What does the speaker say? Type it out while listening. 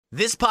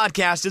This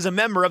podcast is a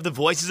member of the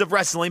Voices of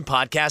Wrestling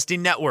Podcasting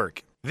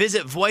Network.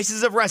 Visit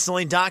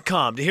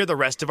voicesofwrestling.com to hear the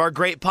rest of our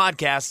great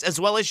podcasts, as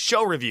well as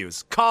show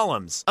reviews,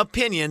 columns,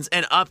 opinions,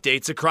 and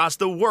updates across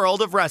the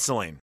world of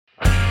wrestling.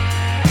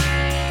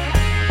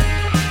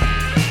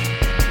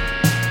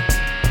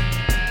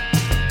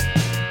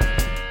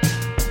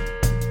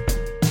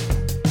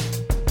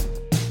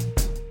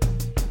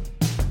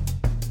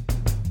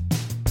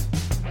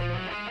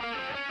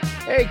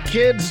 Hey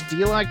kids, do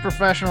you like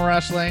professional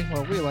wrestling?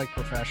 Well, we like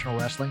professional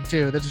wrestling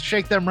too. This is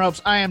Shake Them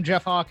Ropes. I am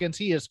Jeff Hawkins.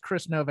 He is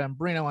Chris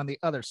Novembrino on the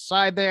other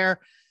side there.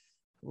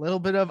 A little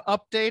bit of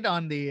update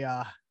on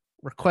the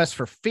request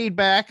for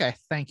feedback. I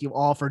thank you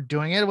all for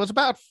doing it. It was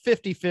about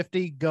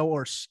 50-50 go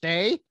or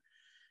stay. It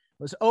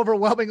was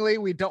overwhelmingly,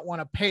 we don't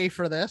want to pay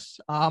for this.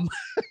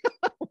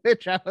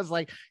 Which I was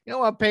like, you know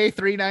what, pay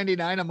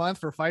 $3.99 a month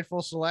for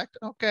Fightful Select?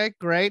 Okay,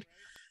 great.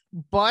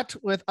 But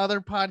with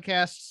other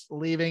podcasts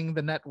leaving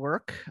the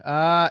network,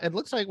 it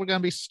looks like we're going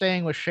to be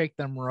staying with Shake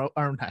Them Ropes,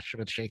 or not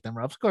with Shake Them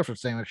Ropes. Of course, we're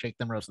staying with Shake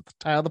Them Ropes at the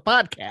title of the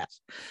podcast.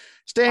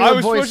 I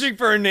was pushing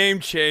for a name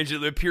change.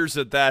 It appears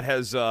that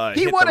has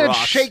he hit wanted the rocks.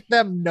 Shake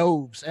Them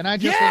Noves, and I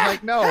just was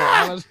like, no.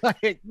 Yeah. I was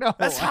like, no.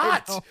 That's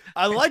hot.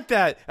 I like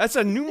that. That's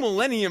a new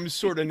millennium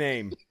sort of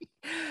name.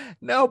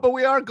 No, but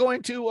we are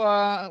going to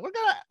we're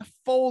gonna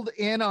fold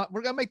in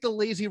we're gonna make the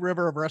lazy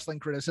river of wrestling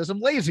criticism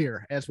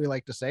lazier, as we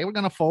like to say. We're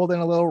gonna fold in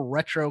a little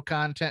retro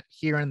content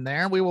here and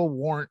there.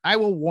 I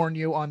will warn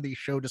you on the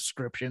show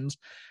descriptions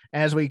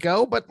as we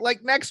go, but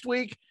like next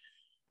week,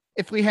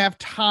 if we have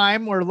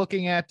time, we're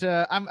looking at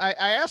I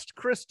asked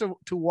Chris to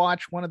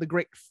watch one of the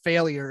great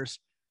failures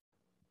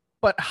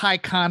but high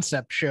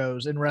concept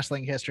shows in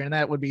wrestling history, and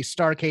that would be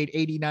Starrcade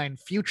 89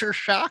 Future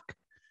Shock.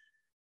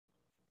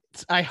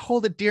 I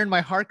hold it dear in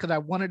my heart because I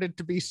wanted it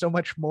to be so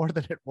much more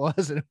than it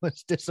was, and it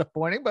was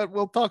disappointing, but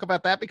we'll talk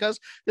about that because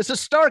this is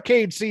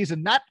Starrcade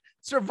season, not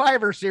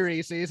Survivor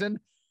Series season.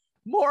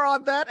 More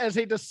on that as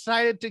he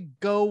decided to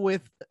go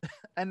with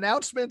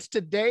announcements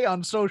today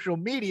on social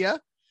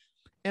media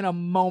in a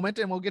moment,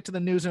 and we'll get to the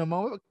news in a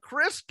moment. But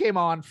Chris came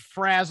on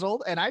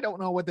frazzled, and I don't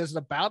know what this is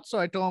about, so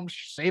I told him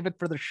save it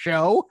for the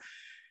show.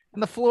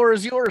 And the floor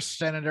is yours,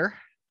 Senator.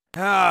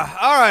 All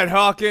right,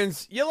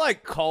 Hawkins. You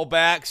like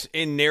callbacks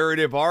in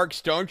narrative arcs,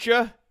 don't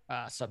you?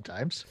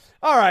 Sometimes.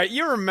 All right.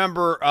 You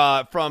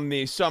remember from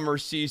the summer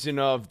season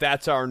of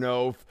That's Our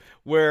Nove,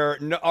 where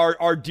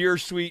our dear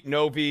sweet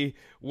Novi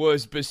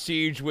was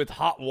besieged with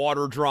hot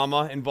water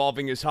drama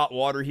involving his hot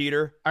water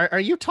heater.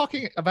 Are you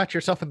talking about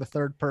yourself in the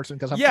third person?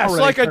 Because I'm yes,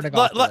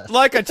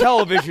 like a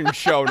television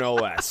show, no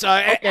less.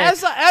 Okay.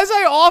 As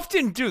I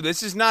often do.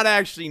 This is not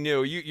actually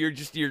new.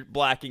 You're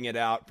blacking it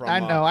out from. I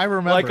know. I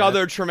remember. Like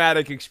other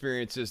traumatic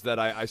experiences that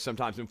I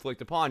sometimes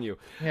inflict upon you.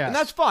 Yeah, and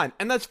that's fine.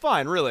 And that's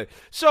fine, really.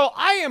 So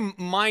I am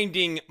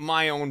minding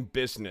my own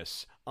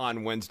business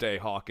on Wednesday,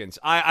 Hawkins.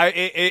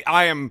 I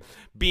am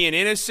being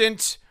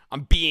innocent.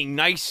 I'm being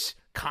nice,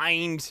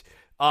 kind,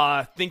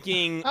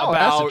 thinking about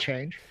that's a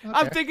change. Okay.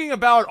 I'm thinking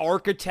about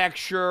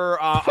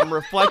architecture. I'm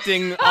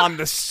reflecting on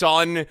the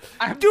sun.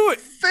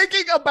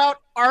 Thinking about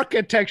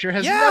architecture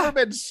has never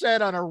been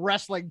said on a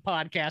wrestling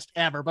podcast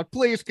ever, but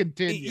please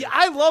continue. Yeah,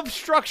 I love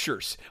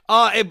structures.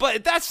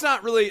 But that's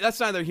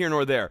neither here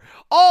nor there.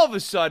 All of a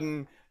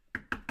sudden,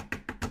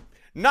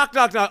 knock,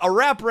 knock, knock, a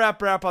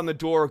rap on the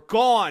door,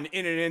 gone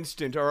in an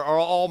instant are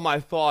all my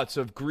thoughts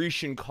of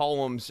Grecian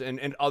columns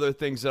and other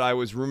things that I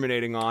was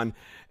ruminating on.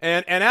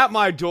 And at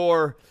my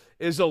door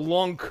is a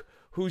lunk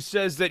who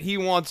says that he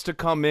wants to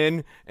come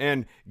in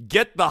and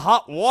get the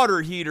hot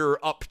water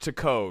heater up to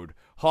code.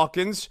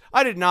 Hawkins,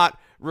 I did not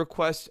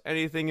request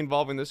anything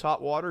involving this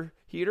hot water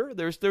heater.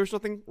 There's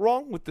nothing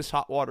wrong with this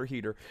hot water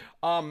heater.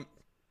 And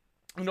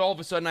all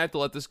of a sudden I have to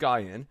let this guy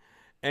in.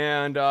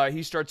 And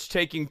he starts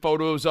taking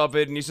photos of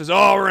it, and he says,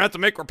 oh, we're going to have to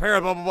make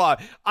repairs, blah, blah, blah.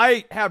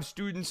 I have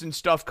students and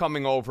stuff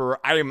coming over.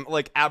 I am,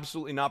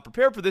 absolutely not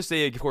prepared for this.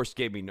 They, of course,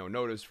 gave me no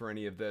notice for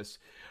any of this.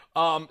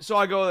 So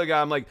I go to the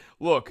guy, I'm like,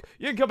 look,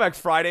 you can come back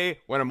Friday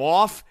when I'm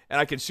off, and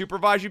I can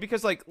supervise you,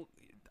 because,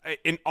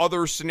 in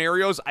other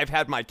scenarios, I've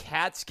had my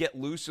cats get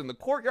loose in the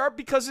courtyard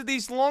because of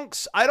these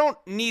lunks. I don't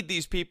need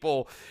these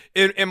people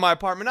in my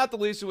apartment, not the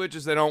least of which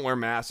is they don't wear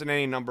masks and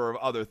any number of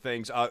other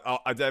things.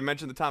 I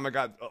mentioned the time I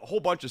got a whole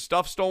bunch of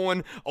stuff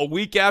stolen a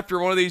week after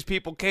one of these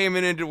people came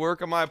in to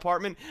work in my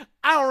apartment.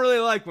 I don't really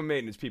like when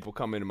maintenance people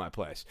come into my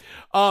place.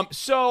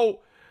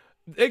 So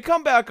they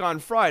come back on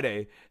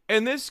Friday,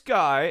 and this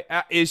guy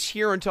is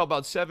here until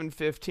about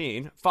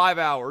 7:15, 5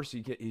 hours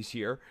he's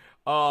here,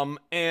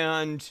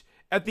 and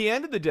at the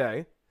end of the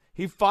day,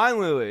 he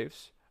finally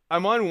leaves.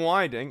 I'm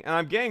unwinding, and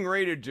I'm getting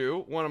ready to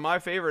do one of my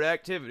favorite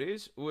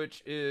activities,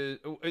 which is,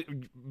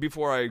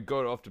 before I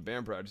go off to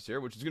band practice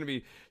here, which is going to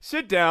be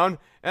sit down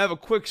and have a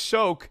quick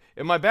soak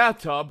in my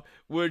bathtub,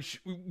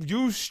 which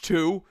used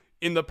to,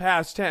 in the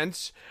past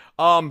tense,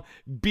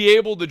 be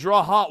able to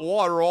draw hot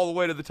water all the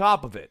way to the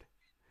top of it.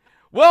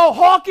 Well,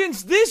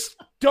 Hawkins, this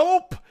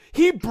dope,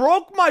 he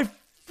broke my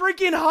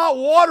freaking hot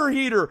water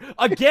heater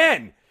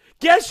again.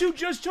 Guess who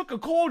just took a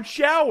cold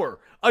shower?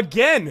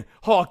 again,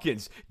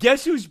 Hawkins.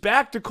 Guess who's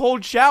back to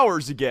cold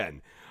showers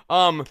again?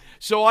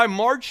 So I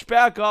marched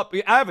back up.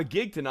 I have a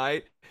gig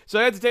tonight. So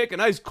I had to take a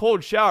nice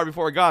cold shower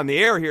before I got on the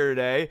air here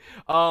today.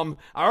 I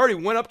already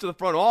went up to the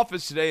front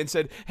office today and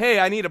said, hey,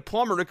 I need a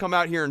plumber to come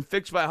out here and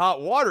fix my hot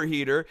water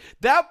heater.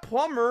 That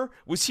plumber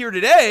was here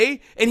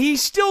today, and he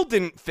still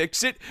didn't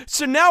fix it.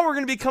 So now we're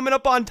going to be coming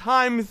up on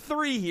time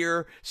 3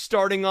 here,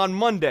 starting on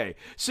Monday.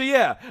 So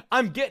yeah,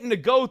 I'm getting to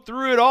go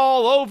through it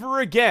all over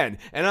again.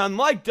 And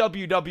unlike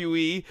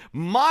WWE,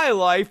 my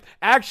life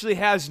actually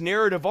has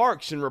narrative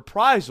arcs and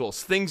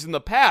reprisals. Things in the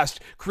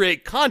past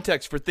create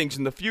context for things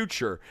in the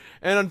future.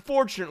 And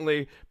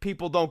unfortunately,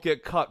 people don't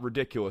get cut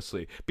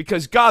ridiculously.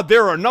 Because, God,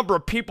 there are a number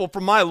of people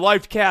from my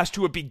life cast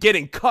who would be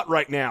getting cut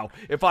right now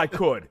if I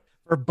could.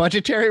 For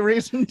budgetary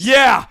reasons?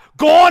 Yeah,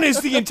 gone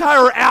is the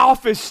entire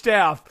Alpha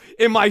staff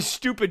in my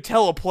stupid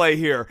teleplay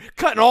here.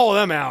 Cutting all of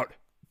them out.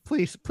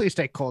 Please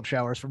take cold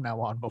showers from now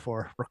on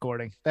before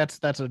recording. That's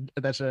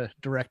a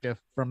directive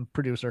from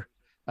producer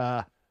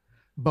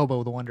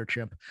Bobo the Wonder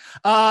Chimp.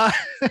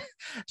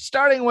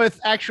 Starting with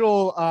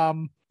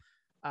actual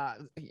kind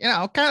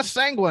of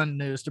sanguine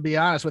news, to be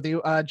honest with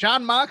you.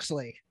 Jon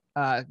Moxley,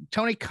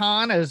 Tony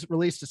Khan has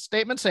released a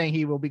statement saying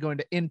he will be going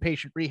to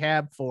inpatient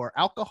rehab for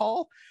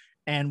alcohol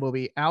and will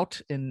be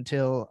out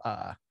until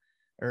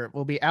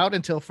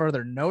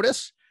further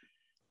notice.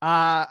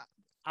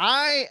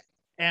 I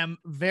am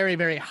very,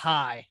 very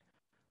high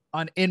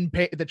on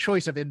the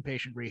choice of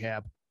inpatient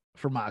rehab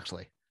for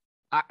Moxley.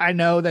 I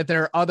know that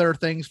there are other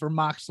things for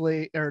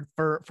Moxley or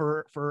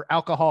for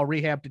alcohol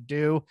rehab to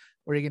do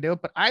where you can do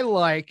it, but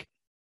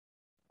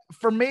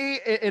for me,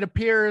 it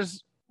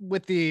appears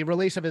with the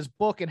release of his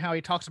book and how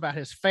he talks about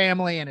his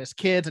family and his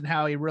kids and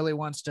how he really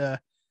wants to,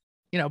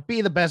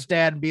 be the best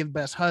dad and be the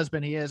best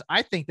husband he is.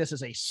 I think this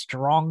is a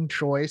strong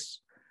choice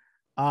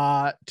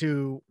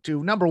to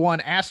number one,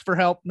 ask for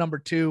help. Number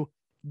two,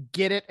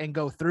 get it and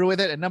go through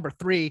with it. And number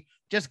three,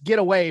 just get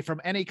away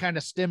from any kind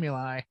of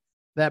stimuli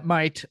that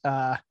might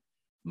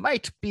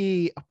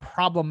be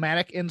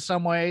problematic in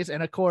some ways.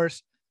 And of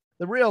course,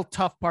 the real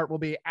tough part will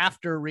be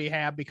after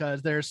rehab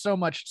because there's so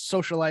much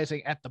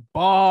socializing at the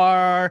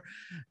bar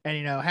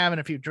and, having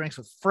a few drinks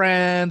with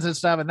friends and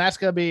stuff. And that's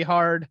going to be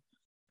hard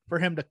for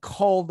him to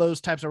cull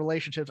those types of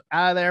relationships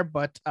out of there.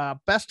 But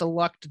best of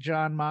luck to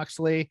Jon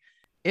Moxley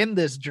in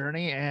this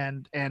journey.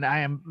 And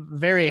I am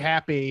very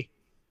happy.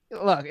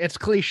 Look, it's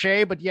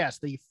cliche, but yes,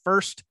 the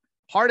first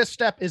hardest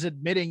step is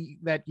admitting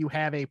that you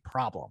have a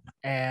problem.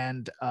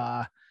 And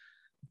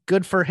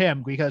good for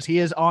him because he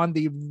is on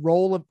the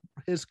roll of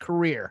his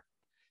career.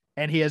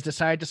 And he has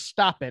decided to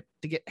stop it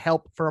to get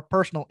help for a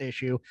personal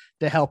issue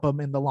to help him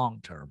in the long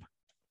term.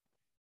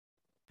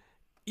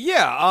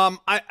 Yeah,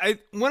 I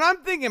when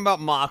I'm thinking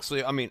about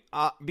Moxley,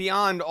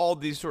 beyond all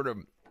these sort of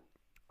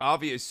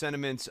obvious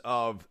sentiments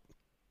of,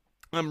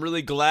 I'm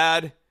really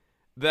glad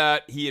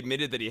that he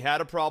admitted that he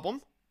had a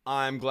problem.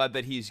 I'm glad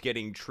that he's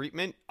getting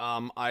treatment.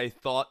 I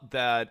thought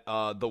that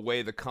the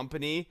way the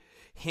company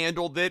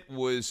handled it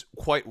was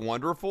quite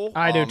wonderful.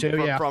 I do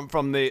too, yeah.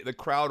 From the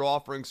crowd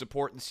offering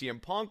support in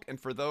CM Punk, and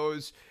for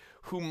those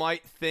who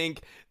might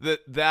think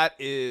that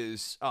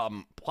is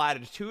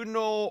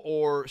platitudinal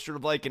or sort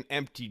of like an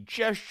empty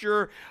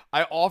gesture,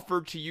 I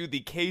offer to you the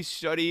case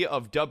study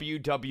of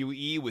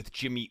WWE with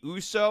Jimmy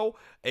Uso,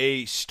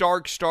 a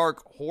stark,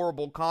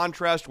 horrible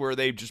contrast where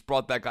they just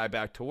brought that guy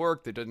back to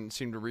work. There didn't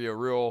seem to be a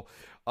real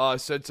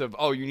sense of,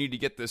 you need to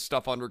get this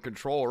stuff under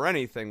control or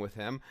anything with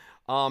him.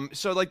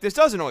 So this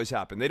doesn't always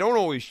happen. They don't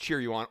always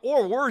cheer you on.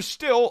 Or worse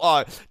still,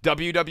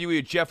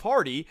 WWE Jeff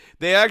Hardy,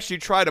 they actually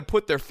try to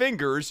put their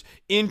fingers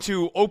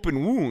into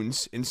open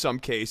wounds in some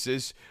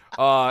cases.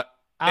 I'll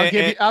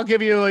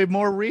give you a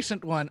more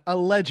recent one.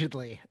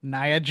 Allegedly,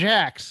 Nia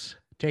Jax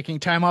taking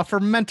time off for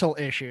mental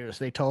issues.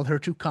 They told her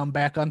to come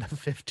back on the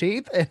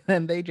 15th, and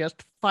then they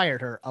just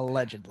fired her,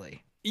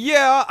 allegedly.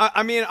 Yeah,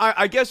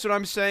 I guess what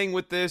I'm saying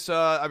with this,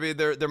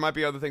 there might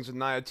be other things with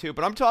Nia too,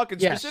 but I'm talking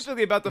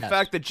specifically about the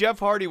fact that Jeff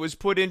Hardy was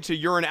put into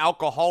you're an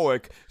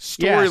alcoholic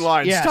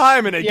storylines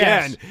time and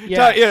again.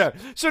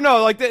 So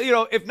no,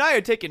 if Nia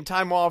had taken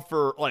time off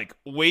for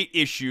weight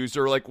issues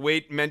or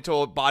weight,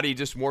 mental, body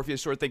dysmorphia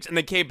sort of things, and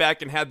then came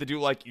back and had to do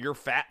you're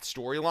fat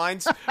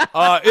storylines,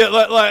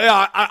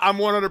 I'm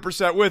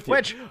 100% with you.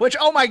 Which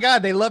oh my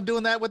God, they love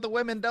doing that with the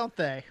women, don't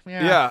they?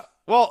 Yeah.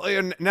 Well,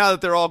 now that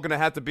they're all going to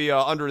have to be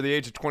under the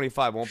age of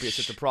 25, won't be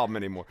such a problem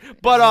anymore.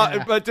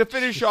 But to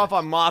finish off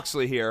on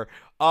Moxley here,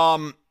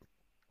 I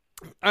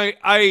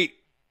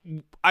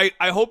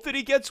hope that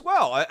he gets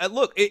well.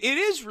 Look, it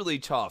is really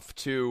tough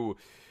to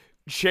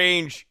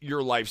change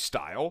your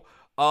lifestyle,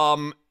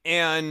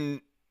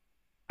 and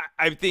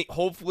I think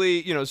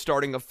hopefully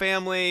starting a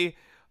family,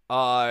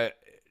 and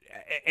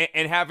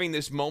having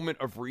this moment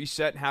of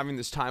reset, and having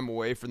this time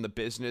away from the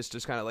business,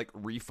 just kind of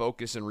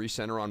refocus and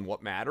recenter on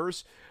what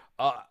matters.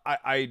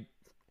 And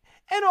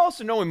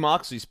also knowing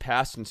Moxley's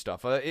past and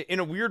stuff, in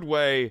a weird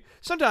way,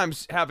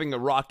 sometimes having a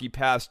rocky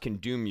past can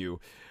doom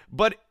you,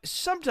 but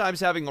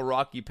sometimes having a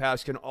rocky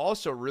past can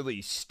also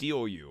really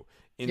steel you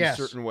in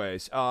certain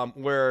ways,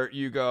 where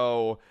you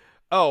go,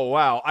 Oh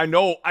wow, I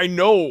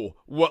know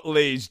what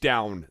lays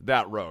down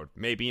that road.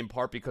 Maybe in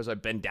part because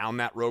I've been down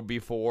that road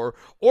before,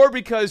 or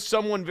because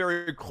someone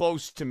very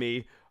close to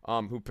me,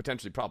 who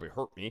potentially probably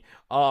hurt me,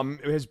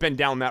 has been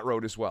down that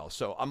road as well.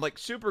 So I'm like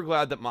super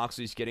glad that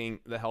Moxley's getting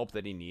the help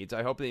that he needs.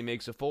 I hope that he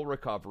makes a full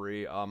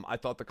recovery. I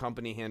thought the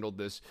company handled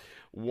this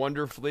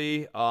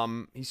wonderfully.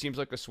 He seems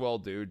like a swell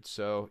dude.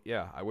 So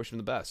yeah, I wish him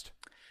the best.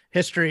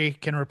 History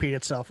can repeat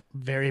itself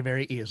very,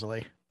 very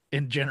easily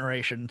in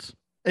generations.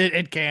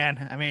 It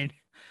can. I mean,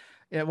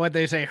 what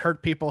they say,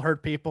 hurt people,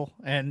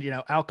 and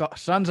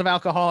sons of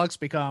alcoholics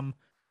become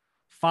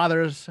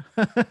fathers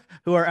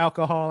who are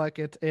alcoholic.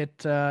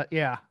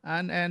 Yeah,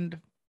 and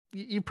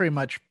you pretty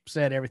much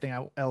said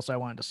everything else I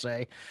wanted to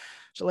say.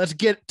 So let's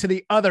get to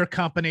the other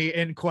company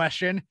in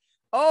question.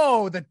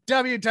 Oh, the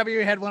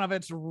WWE had one of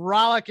its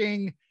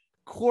rollicking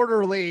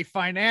quarterly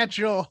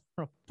financial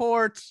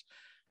reports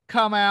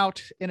come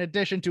out in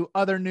addition to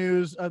other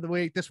news of the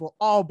week. This will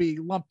all be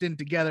lumped in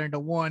together into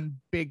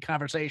one big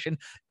conversation.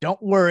 Don't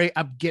worry,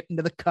 I'm getting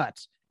to the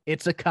cuts.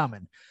 It's a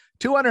coming.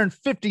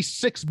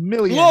 256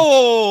 million.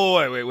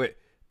 Whoa, wait.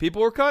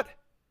 People were cut?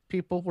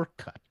 People were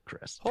cut,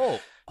 Chris.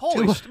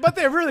 But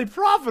they're really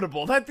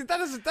profitable. That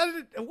is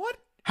what?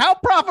 How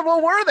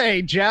profitable were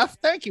they, Jeff?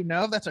 Thank you,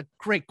 No. That's a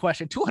great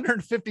question.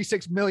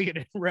 256 million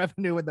in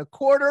revenue in the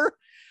quarter.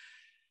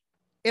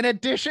 In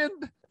addition,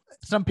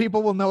 some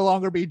people will no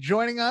longer be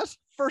joining us.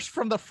 First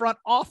from the front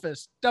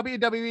office,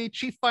 WWE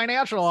Chief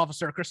Financial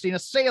Officer Christina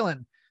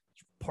Salen,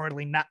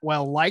 reportedly not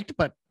well liked,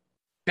 but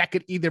that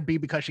could either be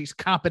because she's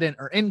competent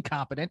or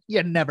incompetent.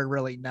 You never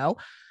really know.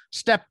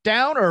 Stepped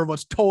down or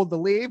was told to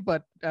leave,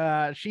 but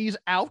she's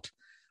out.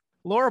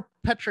 Laura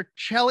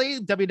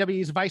Petrocelli,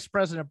 WWE's Vice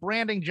President of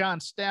Branding. John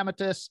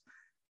Stamatis,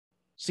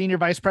 Senior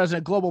Vice President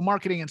of Global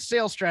Marketing and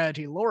Sales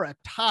Strategy. Laura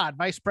Todd,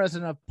 Vice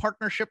President of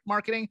Partnership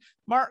Marketing.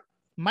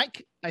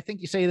 Mike, I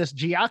think you say this,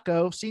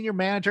 Giacco, Senior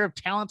Manager of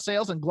Talent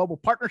Sales and Global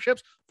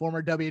Partnerships,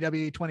 former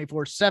WWE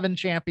 24/7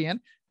 champion,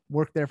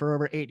 worked there for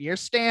over 8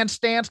 years. Stan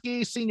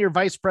Stansky, Senior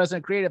Vice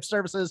President of Creative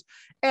Services,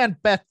 and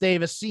Beth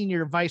Davis,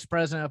 Senior Vice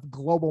President of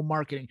Global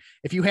Marketing.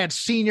 If you had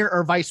Senior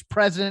or Vice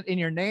President in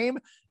your name,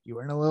 you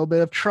were in a little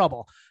bit of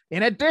trouble.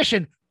 In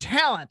addition,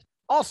 talent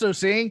also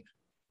seeing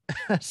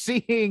a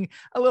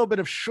little bit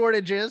of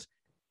shortages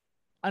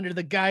under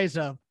the guise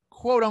of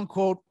quote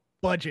unquote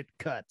budget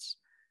cuts.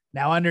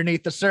 Now,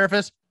 underneath the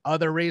surface,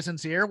 other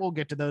reasons here. We'll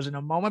get to those in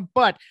a moment.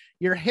 But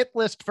your hit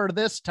list for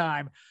this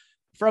time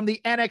from the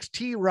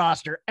NXT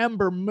roster: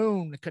 Ember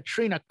Moon,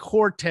 Katrina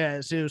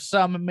Cortez, who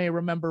some may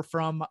remember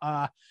from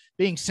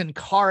being Sin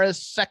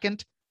Cara's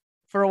second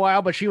for a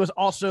while, but she was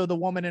also the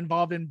woman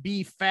involved in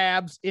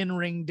B-Fab's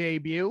in-ring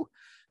debut.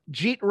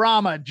 Jeet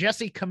Rama,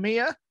 Jesse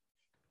Camilla,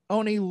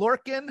 Oni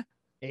Lorcan,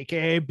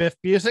 a.k.a. Biff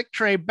Busick,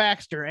 Trey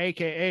Baxter,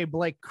 a.k.a.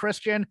 Blake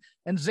Christian,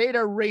 and Zeta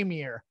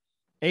Ramier,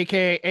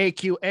 a.k.a.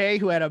 AQA,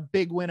 who had a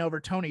big win over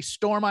Toni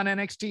Storm on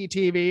NXT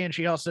TV, and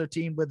she also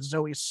teamed with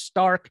Zoe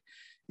Stark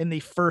in the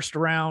first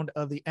round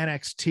of the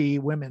NXT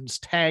Women's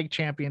Tag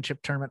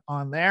Championship tournament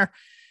on there.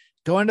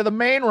 Going to the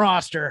main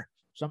roster,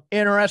 some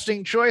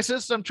interesting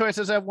choices. Some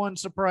choices that wouldn't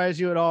surprise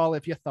you at all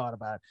if you thought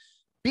about it.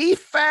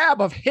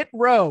 B-Fab of Hit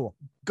Row,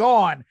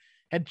 gone.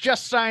 Had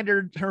just signed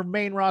her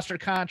main roster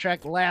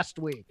contract last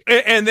week.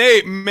 And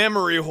they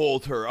memory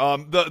hold her.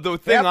 The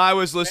thing I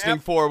was listening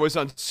for was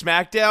on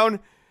SmackDown.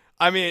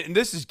 I mean,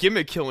 this is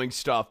gimmick killing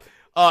stuff.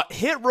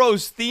 Hit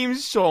Row's theme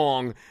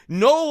song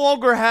no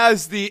longer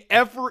has the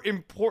ever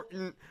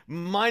important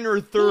minor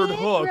third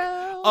hook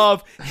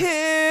of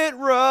Hit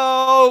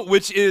Row,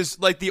 which is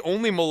like the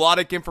only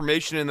melodic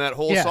information in that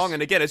whole song.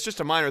 And again, it's just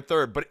a minor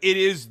third, but it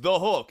is the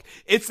hook.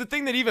 It's the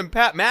thing that even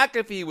Pat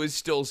McAfee was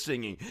still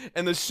singing.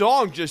 And the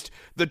song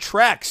the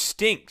track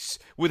stinks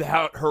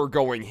without her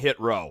going Hit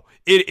Row.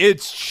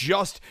 It's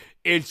just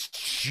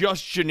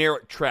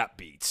generic trap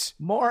beats.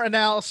 More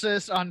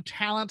analysis on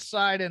talent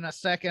side in a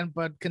second,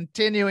 but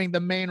continuing the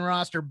main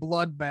roster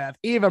bloodbath: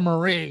 Eva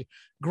Marie,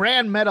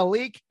 Grand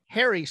Metalik,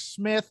 Harry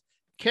Smith,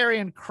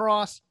 Karrion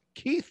Kross,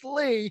 Keith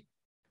Lee,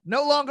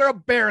 no longer a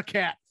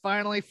Bearcat,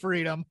 finally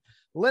freedom,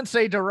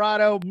 Lindsay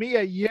Dorado,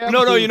 Mia Yim.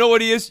 No, you know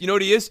what he is?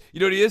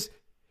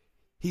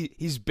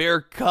 He's bear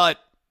cut.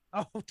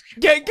 Oh,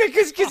 yeah,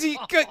 because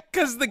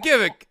the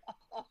gimmick.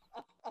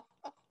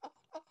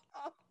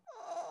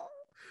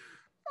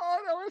 Oh,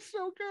 that was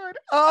so good.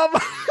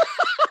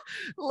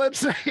 Let's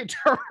say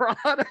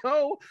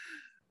Toronto.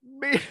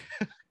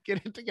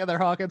 Get it together,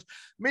 Hawkins.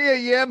 Mia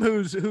Yim,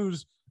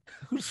 whose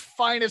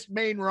finest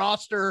main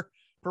roster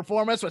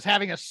performance was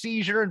having a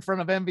seizure in front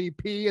of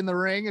MVP in the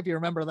ring, if you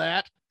remember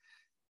that.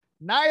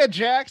 Nia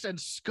Jax and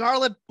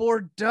Scarlett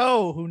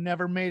Bordeaux, who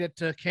never made it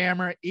to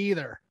camera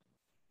either.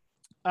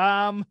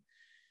 Let's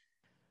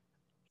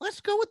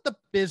go with the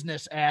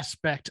business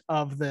aspect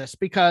of this,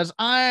 because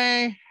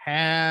I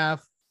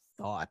have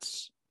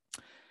thoughts.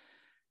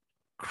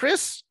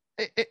 Chris,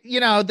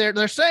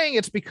 they're saying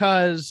it's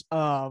because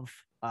of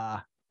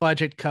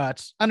budget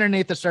cuts.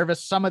 Underneath the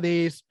surface, some of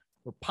these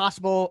were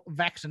possible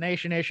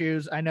vaccination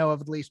issues. I know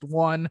of at least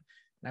one,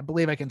 and I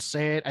believe I can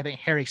say it. I think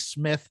Harry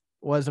Smith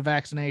was a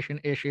vaccination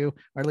issue,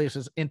 or at least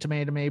it's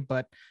intimated to me,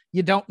 but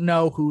you don't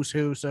know who's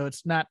who, so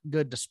it's not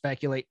good to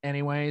speculate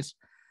anyways.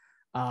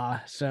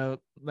 So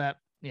that,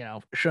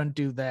 shouldn't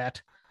do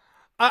that.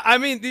 I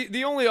mean,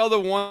 the only other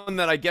one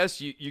that I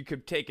guess you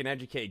could take an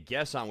educated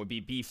guess on would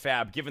be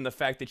B-Fab, given the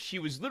fact that she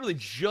was literally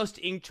just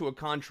inked a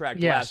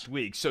contract last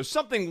week. So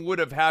something would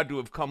have had to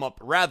have come up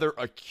rather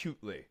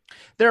acutely.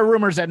 There are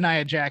rumors that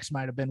Nia Jax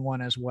might have been one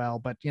as well,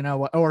 but and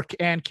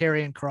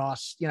Karrion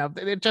Kross,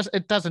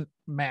 it doesn't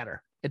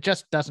matter. It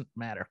just doesn't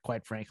matter,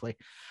 quite frankly.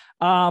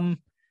 But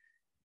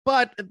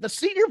the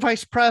senior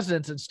vice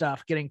presidents and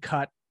stuff getting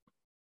cut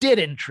did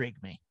intrigue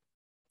me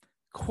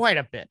quite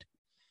a bit,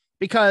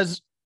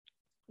 because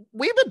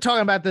we've been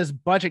talking about this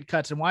budget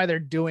cuts and why they're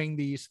doing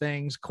these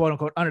things, quote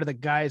unquote, under the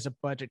guise of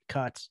budget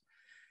cuts.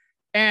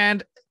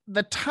 And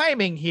the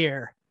timing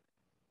here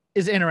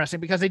is interesting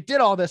because they did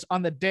all this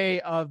on the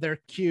day of their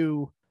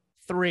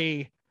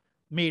Q3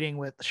 meeting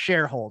with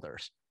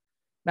shareholders.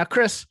 Now,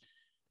 Chris,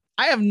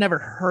 I have never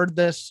heard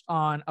this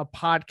on a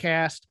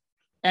podcast,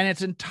 and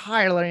it's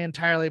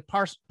entirely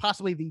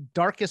possibly the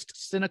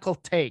darkest cynical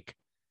take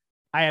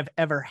I have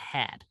ever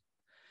had.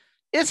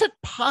 Is it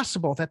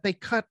possible that they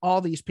cut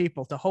all these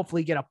people to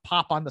hopefully get a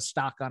pop on the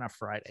stock on a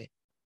Friday?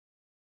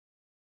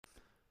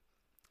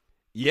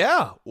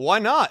 Yeah, why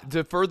not?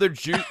 To further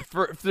juice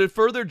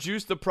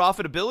the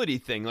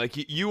profitability thing. Like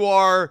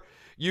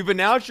you've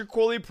announced your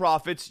quarterly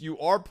profits, you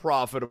are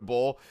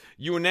profitable.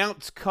 You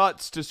announce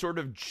cuts to sort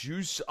of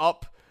juice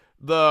up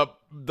the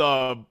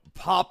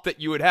pop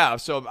that you would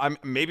have. So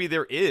maybe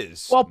there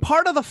is. Well,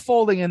 part of the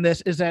folding in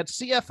this is that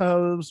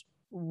CFOs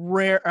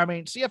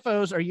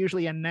are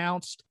usually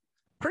announced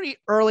pretty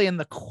early in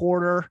the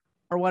quarter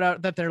or whatever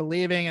that they're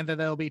leaving, and that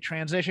they'll be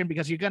transitioned,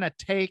 because you're going to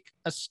take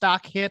a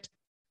stock hit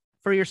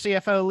for your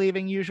CFO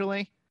leaving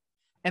usually.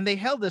 And they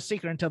held this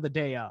secret until the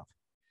day of.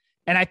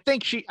 And I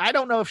think I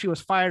don't know if she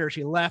was fired or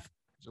she left.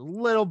 There's a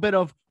little bit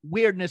of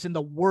weirdness in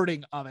the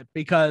wording of it,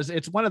 because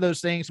it's one of those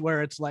things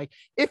where it's like,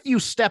 if you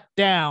step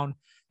down,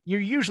 you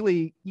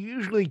usually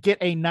get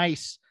a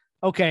nice,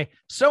 okay,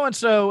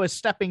 so-and-so is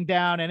stepping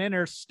down and in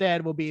her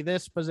stead will be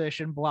this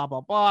position, blah,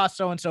 blah, blah.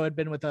 So-and-so had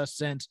been with us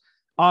since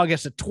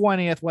August the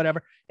 20th,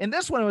 whatever. And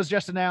this one was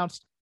just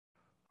announced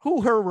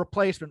who her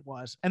replacement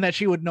was and that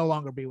she would no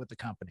longer be with the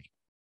company.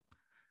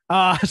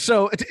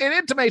 So it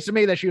intimates to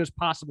me that she was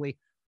possibly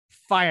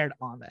fired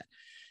on that.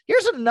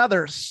 Here's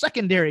another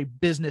secondary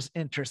business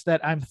interest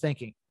that I'm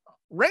thinking.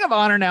 Ring of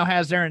Honor now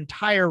has their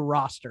entire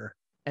roster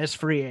as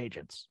free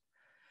agents.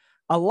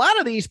 A lot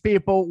of these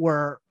people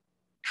were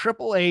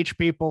Triple H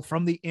people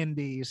from the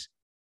indies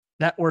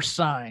that were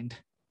signed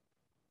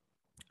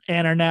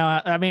and are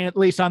now, at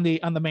least on the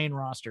main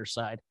roster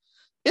side.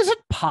 Is it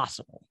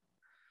possible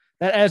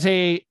that as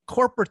a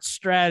corporate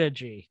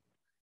strategy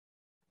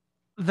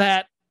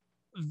that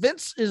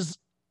Vince is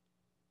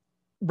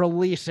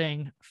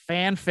releasing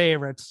fan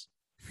favorites,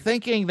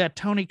 thinking that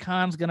Tony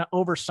Khan's going to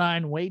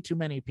oversign way too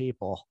many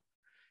people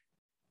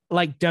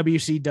like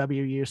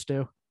WCW used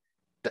to?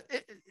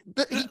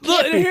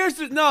 Here's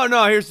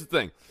the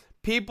thing.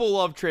 People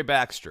love Trey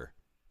Baxter.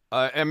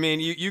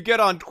 You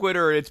get on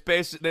Twitter, it's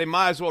basically, they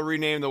might as well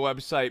rename the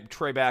website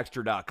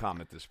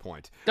TreyBaxter.com at this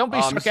point. Don't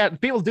be sarcastic.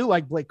 People do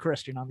like Blake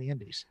Christian on the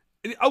indies.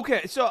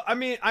 Okay, so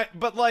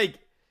but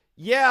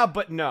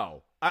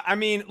no.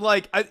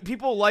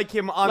 People like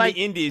him on the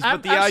indies,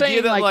 but the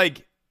idea that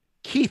like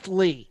Keith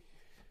Lee,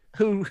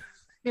 who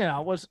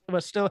was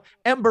still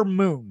Ember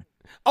Moon.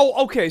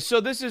 Oh, okay. So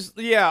this is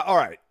all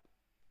right.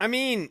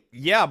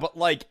 But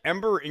like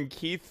Ember and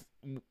Keith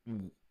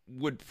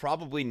would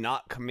probably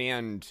not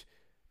command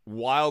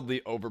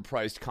wildly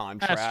overpriced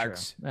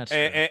contracts. That's true.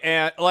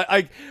 And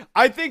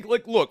I think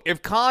look,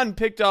 if Khan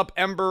picked up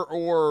Ember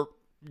or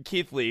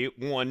Keith Lee,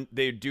 one,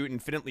 they'd do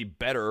infinitely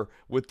better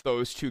with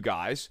those two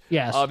guys.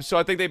 Yes. So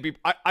I think they'd be.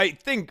 I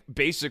think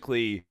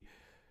basically,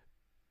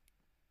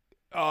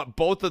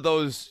 both of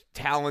those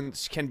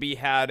talents can be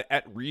had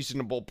at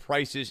reasonable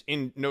prices,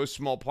 in no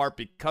small part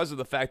because of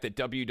the fact that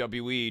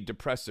WWE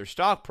depressed their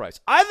stock price.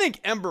 I think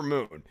Ember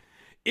Moon,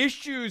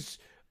 issues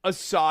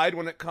aside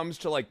when it comes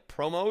to like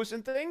promos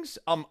and things,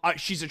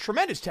 she's a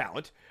tremendous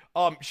talent.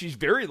 She's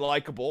very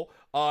likable.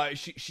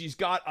 She's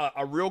got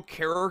a real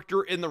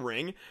character in the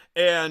ring,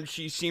 and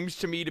she seems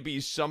to me to be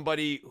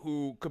somebody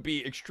who could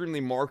be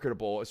extremely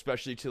marketable,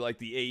 especially to like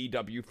the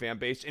AEW fan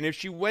base. And if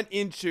she went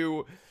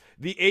into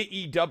the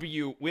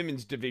AEW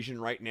women's division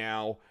right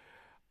now,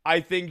 I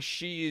think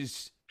she'd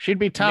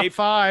be top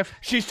 5.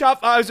 She's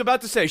top. I was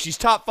about to say she's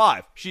top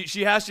 5.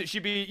 She has to.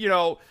 She'd be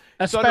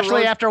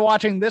especially after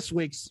watching this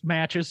week's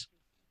matches.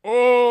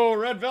 Oh,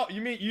 Red Velvet.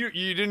 You mean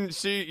you didn't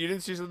see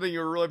something you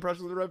were really impressed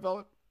with the Red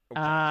Velvet?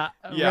 Okay.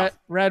 Yeah.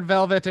 Red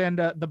Velvet and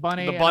the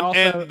Bunny,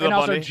 and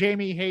also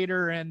Jamie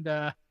Hayter and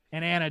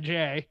Anna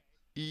Jay.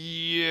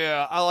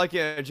 Yeah, I like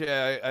Anna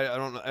Jay. I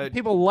don't know.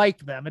 People like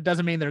them. It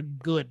doesn't mean they're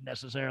good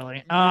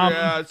necessarily.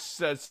 That's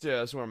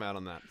where I'm at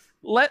on that.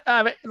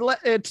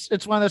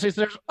 It's one of those things.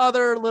 There's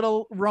other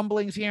little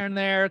rumblings here and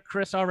there.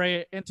 Chris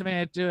already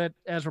intimated to it,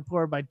 as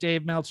reported by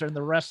Dave Meltzer in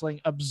the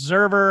Wrestling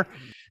Observer.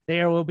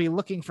 They will be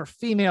looking for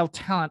female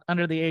talent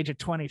under the age of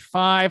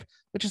 25,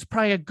 which is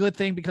probably a good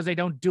thing because they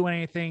don't do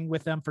anything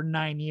with them for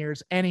 9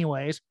 years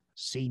anyways.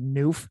 See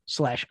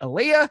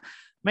Noof/Aaliyah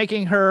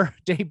making her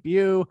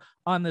debut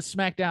on the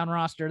SmackDown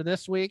roster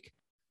this week.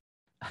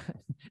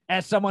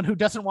 As someone who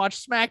doesn't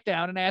watch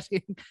SmackDown and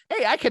asking,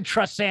 hey, I can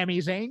trust Sami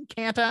Zayn,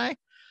 can't I?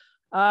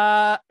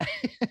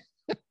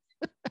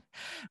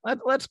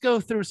 Let's go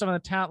through some of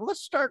the talent.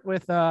 Let's start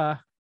with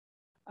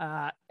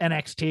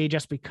NXT,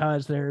 just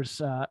because there's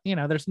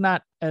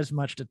not as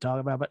much to talk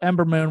about. But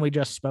Ember Moon, we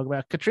just spoke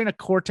about. Katrina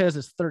Cortez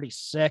is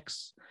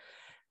 36.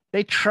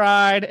 They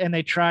tried and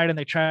they tried and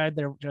they tried.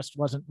 There just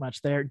wasn't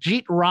much there.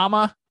 Jeet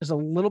Rama is a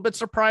little bit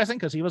surprising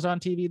because he was on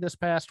TV this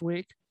past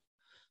week.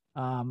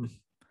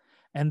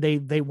 And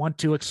they want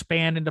to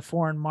expand into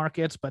foreign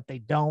markets, but they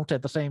don't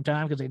at the same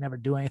time because they never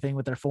do anything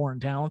with their foreign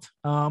talent.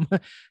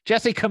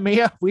 Jessi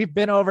Kamea, we've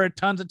been over it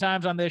tons of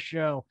times on this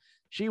show.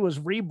 She was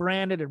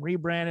rebranded and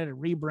rebranded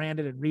and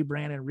rebranded and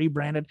rebranded and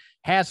rebranded.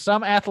 Has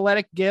some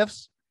athletic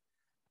gifts,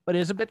 but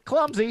is a bit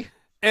clumsy.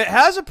 It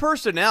has a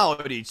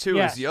personality too.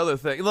 Yes. Is the other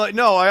thing. Like,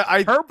 no,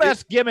 her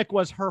best gimmick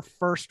was her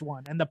first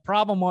one, and the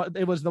problem was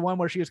it was the one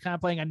where she was kind of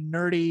playing a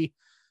nerdy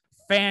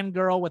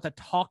fangirl with a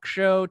talk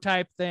show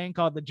type thing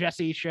called the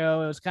Jessie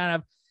Show.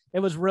 It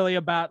was really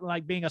about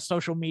like being a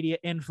social media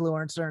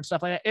influencer and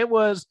stuff like that. It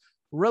was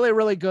really,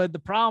 really good. The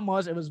problem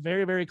was it was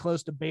very, very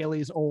close to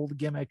Bayley's old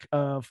gimmick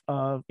of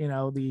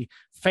the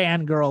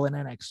fangirl in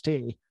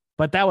NXT,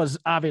 but that was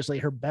obviously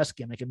her best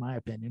gimmick in my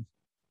opinion.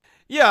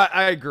 Yeah,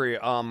 I agree.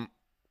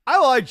 I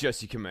like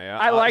Jessi Kamea.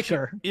 I like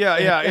her.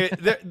 Yeah.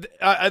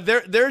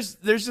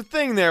 There's a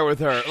thing there with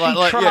her.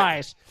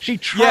 She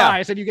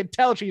tries, and you can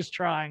tell she's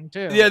trying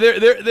too. Yeah,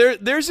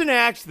 there's an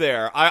act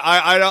there.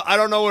 I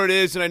don't know what it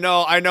is, and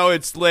I know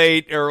it's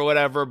late or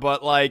whatever,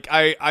 but like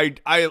I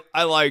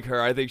like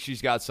her. I think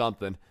she's got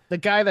something. The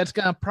guy that's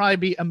gonna probably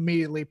be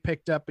immediately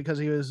picked up because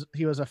he was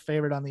a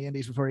favorite on the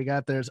Indies before he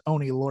got there is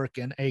Oney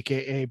Lorcan,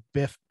 aka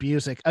Biff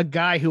Busick, a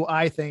guy who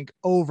I think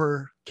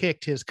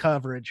overkicked his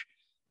coverage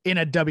in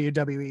a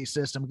WWE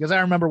system, because I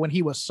remember when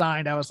he was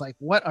signed, I was like,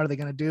 what are they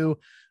going to do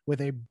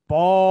with a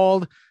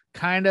bald,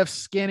 kind of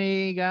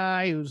skinny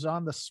guy who's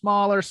on the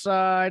smaller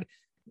side?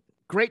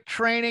 Great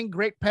training,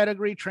 great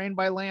pedigree, trained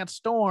by Lance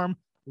Storm.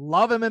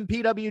 Love him in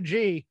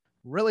PWG.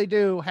 Really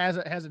do. Has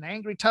an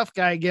angry tough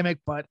guy gimmick,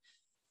 but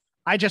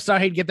I just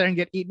thought he'd get there and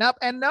get eaten up.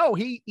 And no,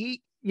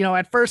 he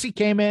at first he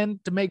came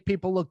in to make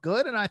people look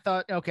good. And I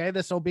thought, okay,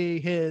 this will be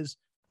his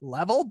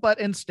level,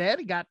 but instead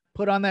he got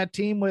put on that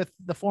team with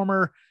the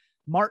former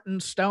Martin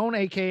Stone,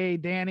 aka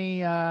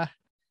Danny Burch.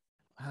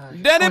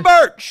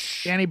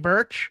 Danny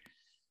Burch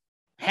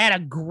had a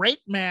great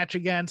match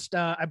against,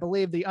 I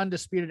believe, the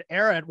Undisputed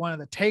Era at one of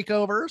the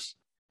takeovers.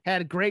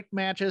 Had great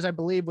matches, I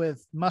believe,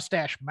 with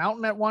Mustache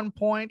Mountain at one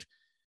point.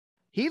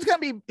 He's gonna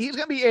be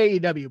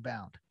AEW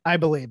bound, I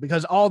believe,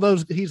 because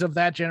he's of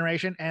that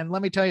generation. And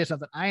let me tell you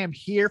something. I am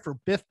here for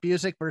Biff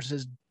Busick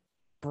versus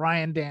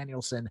Bryan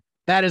Danielson.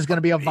 That is going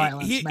to be a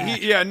violent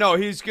match.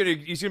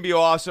 He's gonna be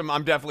awesome.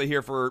 I'm definitely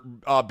here for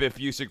Biff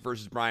Busick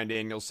versus Bryan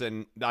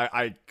Danielson.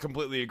 I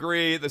completely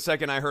agree. The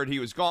second I heard he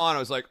was gone, I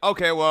was like,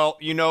 okay, well,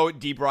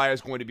 D-Bry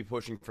is going to be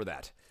pushing for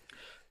that.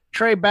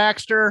 Trey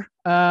Baxter,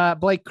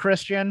 Blake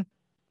Christian,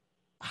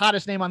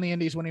 hottest name on the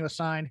Indies when he was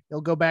signed. He'll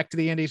go back to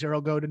the Indies or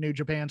he'll go to New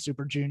Japan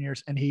Super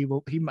Juniors, and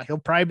he'll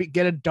probably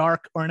get a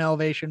dark or an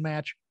elevation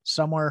match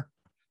somewhere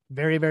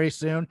very, very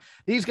soon.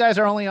 These guys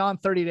are only on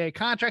 30-day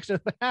contracts. So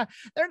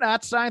they're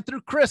not signed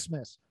through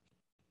Christmas.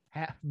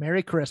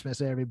 Merry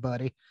Christmas,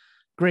 everybody.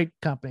 Great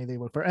company they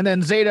work for. And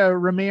then Zeta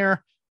Ramir,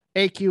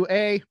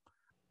 AQA.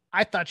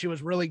 I thought she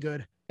was really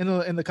good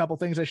in the couple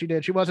things that she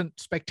did. She wasn't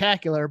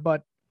spectacular,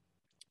 but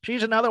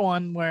she's another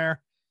one where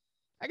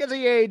I can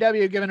see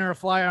AEW giving her a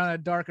flyer on a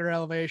darker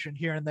elevation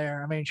here and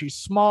there. I mean, she's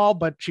small,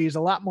 but she's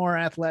a lot more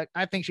athletic.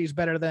 I think she's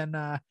better than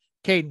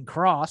Caden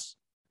Cross.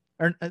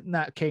 Or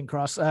not Caden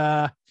Cross.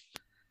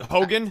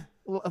 Hogan?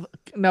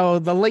 No,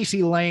 the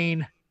Lacey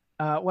Lane,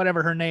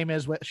 whatever her name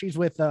is. She's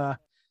with the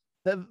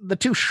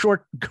two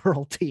short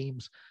girl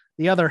teams.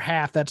 The other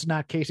half that's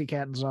not Casey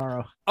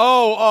Catanzaro.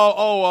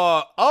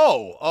 Caden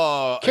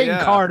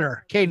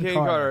Carter. Caden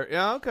Carter.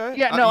 Yeah, okay.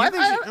 Yeah, no, I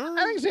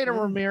think Zeta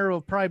Ramiro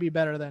will probably be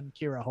better than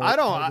Kira Hogan.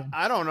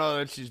 I don't know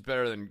that she's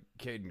better than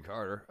Caden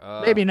Carter.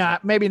 Maybe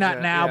not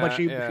now, but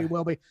she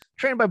will be.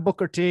 Trained by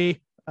Booker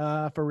T.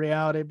 For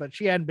Reality, but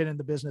she hadn't been in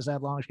the business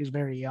that long. She's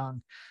very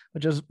young,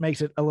 which just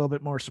makes it a little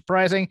bit more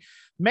surprising.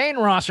 Main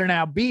roster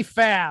now,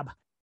 B-Fab.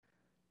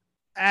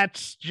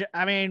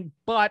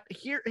 But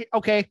here,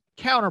 okay,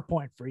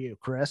 counterpoint for you,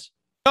 Chris.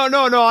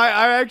 No.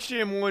 I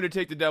actually am willing to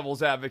take the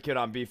devil's advocate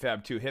on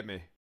B-Fab too. Hit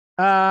me.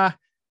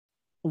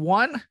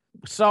 One,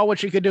 saw what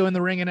she could do in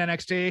the ring in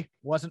NXT.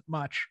 Wasn't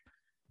much.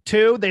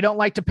 Two, they don't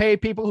like to pay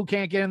people who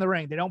can't get in the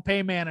ring. They don't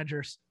pay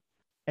managers.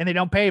 And they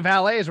don't pay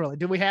valets, really.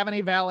 Do we have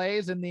any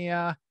valets in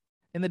the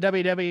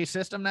WWE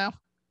system now?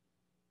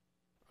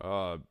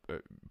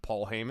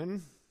 Paul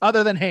Heyman?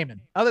 Other than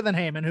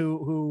Heyman,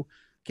 who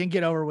can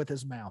get over with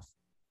his mouth.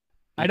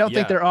 I don't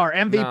think there are.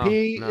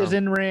 MVP is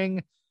in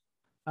ring.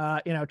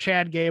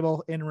 Chad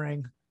Gable in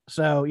ring.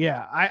 So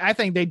yeah, I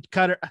think they'd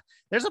cut her.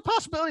 There's a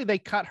possibility they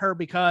cut her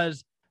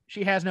because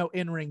she has no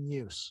in-ring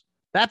use.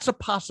 That's a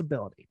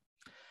possibility.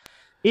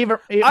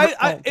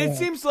 It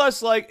seems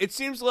less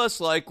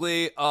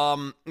likely.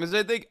 Because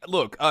I think,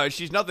 look,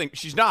 she's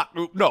not.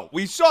 No,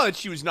 we saw that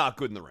she was not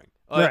good in the ring.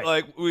 Right.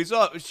 Like we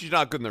saw, she's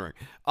not good in the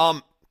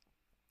ring.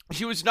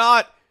 She was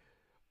not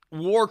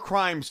war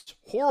crimes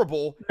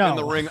horrible in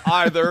the ring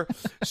either.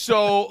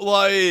 So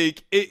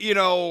like,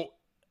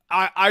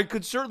 I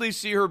could certainly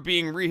see her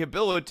being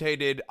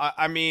rehabilitated.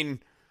 I mean,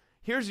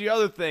 here's the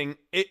other thing.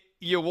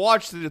 You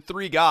watch the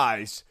three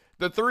guys.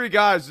 The three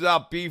guys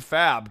without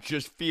B-Fab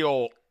just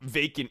feel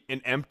vacant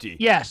and empty.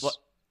 Yes.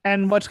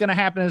 And what's going to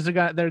happen is they're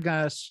going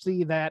to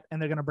see that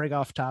and they're going to break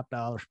off Top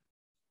Dollar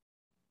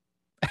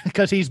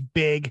because he's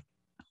big.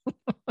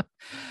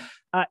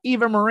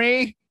 Eva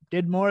Marie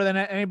did more than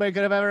anybody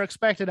could have ever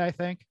expected, I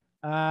think.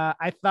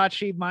 I thought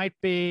she might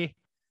be.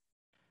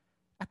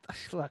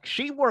 Look,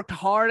 she worked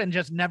hard and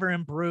just never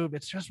improved.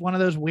 It's just one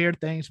of those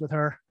weird things with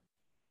her.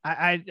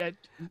 And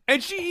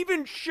she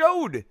even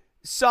showed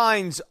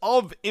signs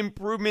of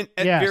improvement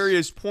at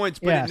various points,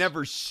 but it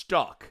never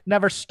stuck.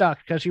 Never stuck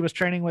because she was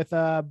training with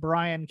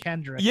Brian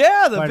Kendrick.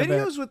 Yeah, the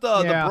videos with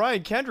the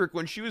Brian Kendrick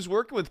when she was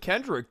working with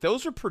Kendrick,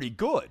 those are pretty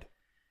good.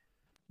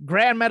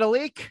 Grand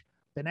Metalik,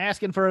 been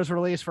asking for his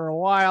release for a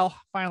while.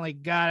 Finally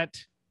got it.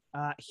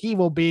 He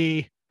will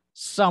be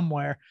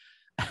somewhere.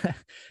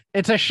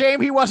 It's a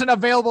shame he wasn't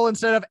available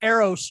instead of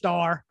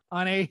Aerostar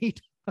on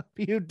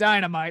AEW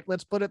Dynamite.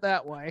 Let's put it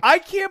that way. I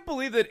can't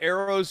believe that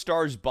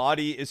Aerostar's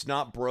body is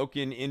not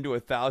broken into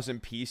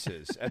 1,000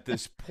 pieces at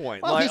this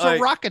point. Well, he's a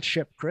rocket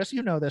ship, Chris.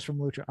 You know this from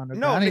Lucha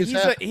Underground.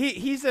 No,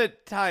 he's a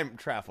time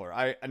traveler.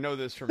 I know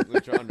this from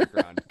Lucha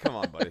Underground. Come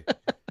on, buddy.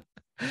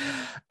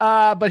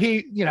 But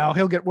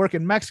he'll get work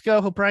in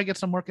Mexico. He'll probably get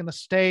some work in the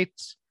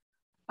States.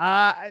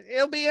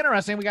 It'll be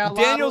interesting. We got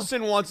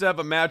Danielson wants to have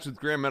a match with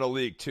Grand Metal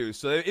League too,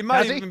 so it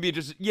might even be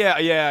just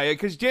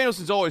because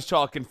Danielson's always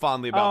talking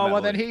fondly about. Oh well,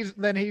 then he's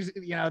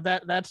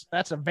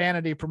that's a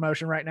vanity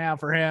promotion right now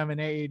for him in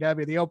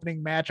AEW. The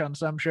opening match on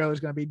some show is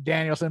going to be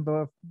Danielson,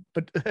 but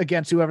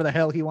against whoever the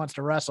hell he wants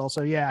to wrestle.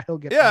 So yeah, he'll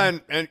get. Yeah,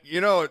 and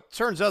it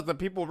turns out that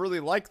people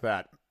really like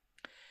that.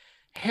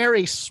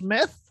 Harry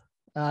Smith,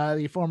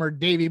 the former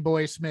Davey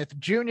Boy Smith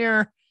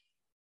Jr.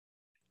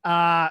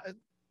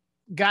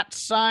 Got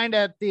signed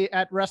at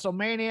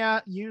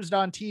WrestleMania, used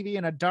on TV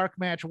in a dark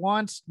match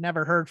once,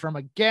 never heard from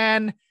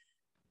again.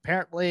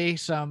 Apparently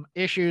some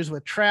issues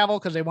with travel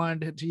because they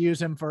wanted to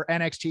use him for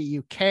NXT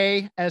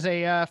UK as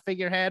a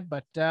figurehead,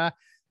 but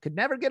could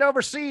never get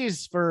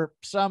overseas for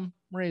some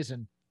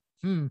reason.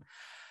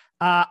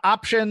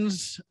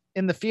 Options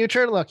in the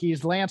future. Look,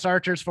 he's Lance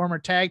Archer's former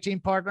tag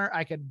team partner.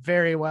 I could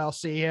very well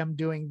see him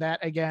doing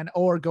that again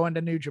or going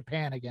to New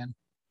Japan again.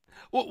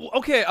 Well,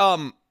 okay.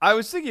 I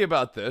was thinking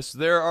about this.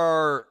 There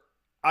are,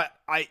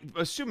 I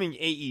assuming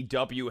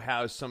AEW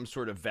has some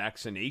sort of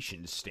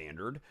vaccination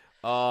standard.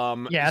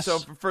 Yes. So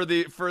for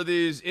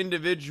these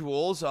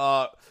individuals,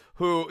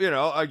 who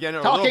again,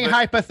 talking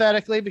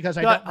hypothetically because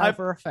I don't know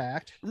for a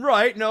fact.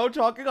 Right. No,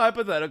 talking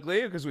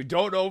hypothetically because we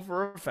don't know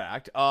for a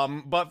fact.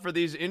 But for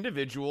these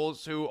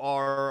individuals who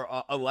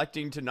are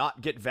electing to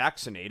not get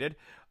vaccinated.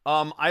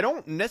 I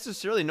don't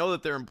necessarily know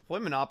that their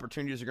employment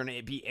opportunities are going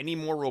to be any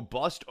more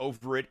robust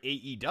over at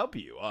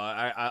AEW,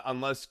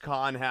 unless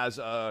Khan has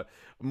a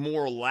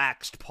more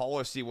laxed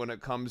policy when it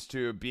comes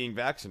to being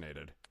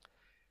vaccinated.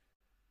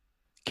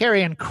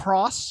 Karrion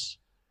Kross.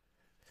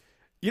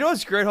 You know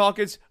what's great,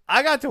 Hawkins?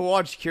 I got to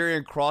watch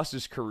Karrion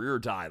Kross's career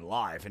die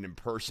live and in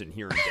person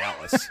here in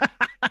Dallas.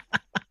 I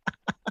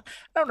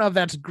don't know if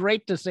that's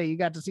great to say you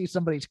got to see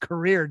somebody's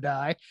career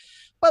die.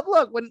 But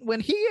look, when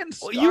he and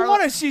Scarlett, you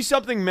want to see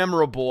something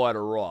memorable at a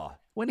Raw.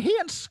 When he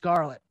and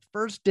Scarlett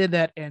first did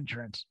that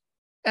entrance,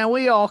 and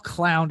we all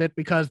clowned it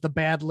because the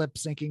bad lip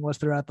syncing was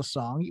throughout the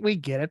song. We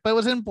get it, but it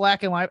was in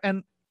black and white.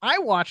 And I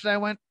watched it. I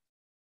went,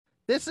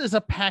 this is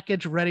a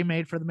package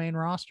ready-made for the main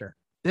roster.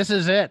 This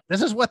is it.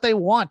 This is what they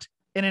want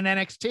in an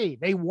NXT.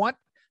 They want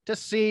to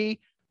see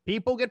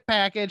people get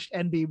packaged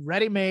and be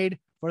ready-made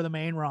for the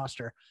main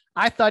roster.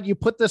 I thought you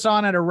put this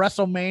on at a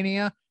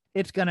WrestleMania,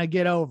 it's going to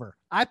get over.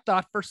 I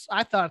thought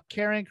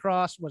Karrion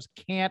Kross was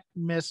can't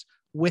miss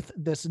with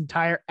this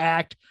entire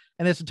act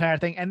and this entire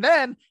thing. And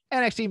then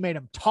NXT made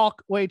him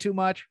talk way too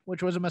much,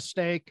 which was a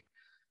mistake.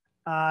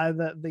 And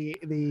then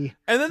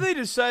they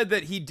decided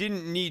that he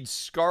didn't need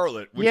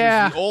Scarlett, which is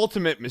the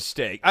ultimate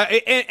mistake.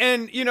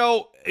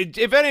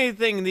 If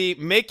anything, the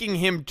making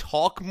him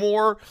talk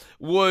more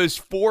was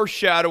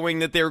foreshadowing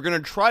that they were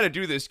going to try to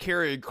do this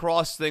Karrion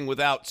Kross thing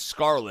without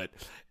Scarlett.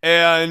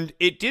 And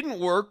it didn't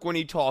work when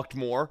he talked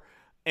more.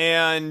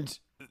 And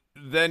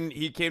then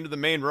he came to the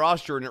main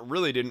roster and it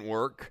really didn't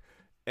work.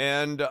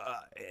 And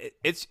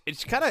it's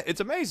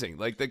amazing.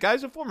 Like, the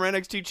guy's a former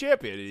NXT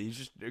champion. He's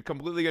just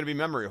completely going to be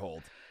memory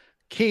hold.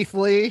 Keith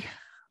Lee.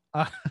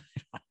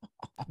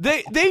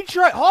 They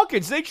tried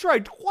Hawkins. They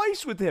tried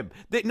twice with him.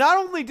 They not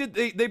only did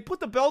they put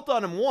the belt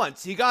on him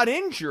once, he got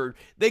injured.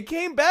 They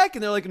came back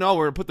and they're like, no,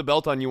 we're gonna put the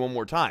belt on you one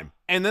more time,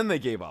 and then they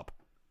gave up.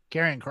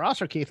 Karrion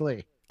Kross or Keith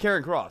Lee?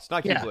 Karrion Kross,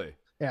 not Keith Lee.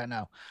 Yeah,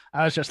 no,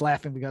 I was just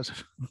laughing because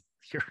of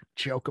your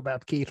joke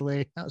about Keith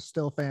Lee. That was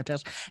still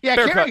fantastic. Yeah,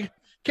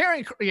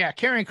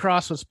 Karrion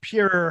Kross was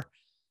pure.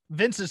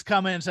 Vince has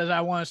come in and says,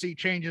 I want to see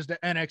changes to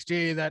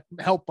NXT that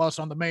help us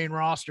on the main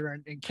roster.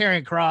 And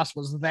Karrion Kross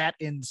was that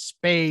in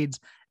spades.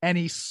 And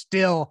he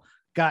still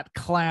got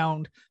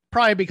clowned,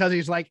 probably because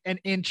he's like an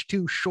inch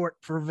too short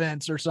for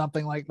Vince or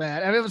something like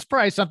that. I mean, it was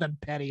probably something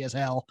petty as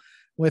hell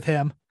with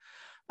him.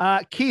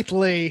 Keith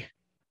Lee,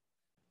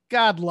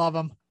 God love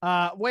him.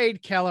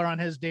 Wade Keller on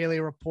his daily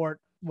report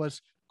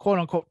was, quote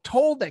unquote,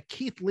 told that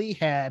Keith Lee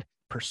had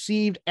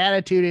perceived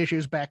attitude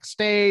issues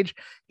backstage.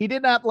 He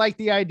did not like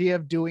the idea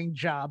of doing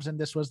jobs, and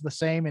this was the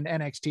same in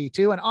NXT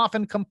too, and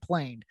often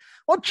complained.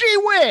 Well, gee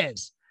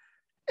whiz,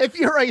 if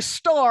you're a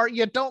star,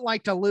 you don't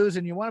like to lose,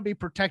 and you want to be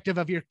protective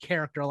of your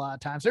character a lot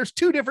of times. There's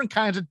two different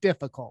kinds of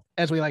difficult,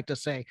 as we like to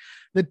say.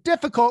 The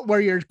difficult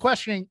where you're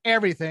questioning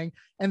everything,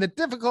 and the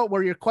difficult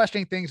where you're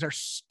questioning things are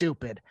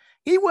stupid.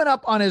 He went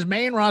up on his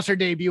main roster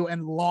debut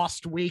and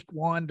lost week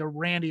 1 to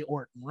Randy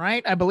Orton,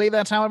 right? I believe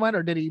that's how it went,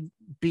 or did he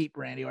beat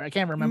Randy Orton? I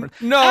can't remember.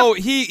 No,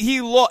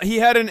 he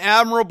had an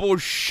admirable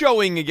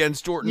showing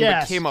against Orton,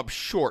 but came up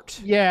short.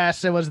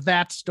 Yes, it was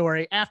that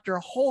story. After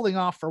holding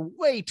off for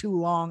way too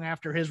long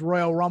after his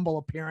Royal Rumble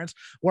appearance,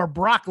 where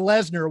Brock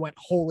Lesnar went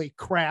holy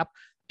crap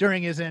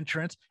during his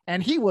entrance,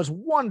 and he was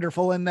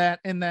wonderful in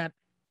that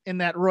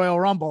Royal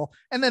Rumble,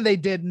 and then they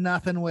did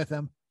nothing with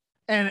him.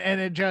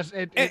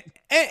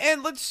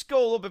 And let's go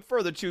a little bit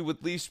further too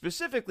with Lee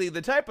specifically.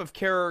 The type of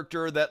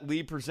character that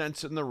Lee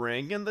presents in the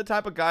ring and the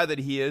type of guy that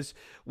he is,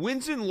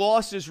 wins and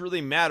losses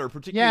really matter,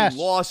 particularly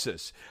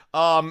losses.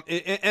 And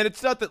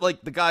it's not that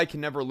like the guy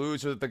can never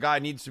lose or that the guy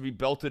needs to be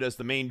belted as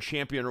the main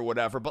champion or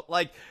whatever, but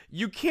like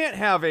you can't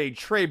have a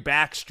Trey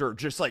Baxter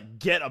just like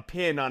get a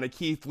pin on a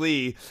Keith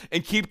Lee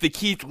and keep the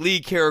Keith Lee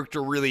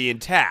character really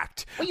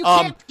intact. Well, you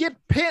can't get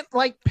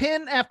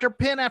pin after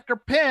pin after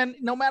pin,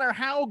 no matter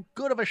how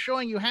good of a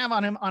showing you have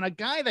on him, on a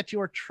guy that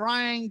you are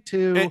trying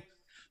to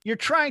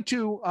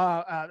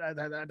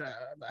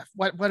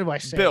what do I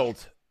say?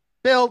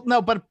 Build,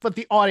 no, but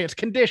the audience,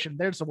 condition.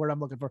 There's the word I'm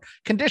looking for.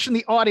 Condition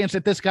the audience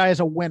that this guy is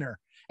a winner.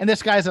 And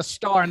this guy's a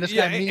star, and this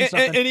guy means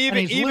something. And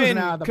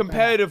even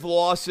competitive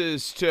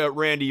losses to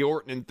Randy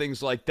Orton and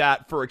things like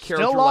that for a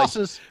character still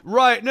losses.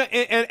 Right. No,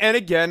 and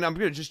again, I'm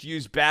going to just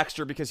use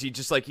Baxter because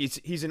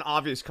he's an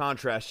obvious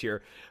contrast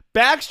here.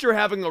 Baxter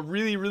having a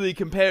really, really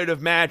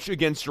competitive match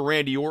against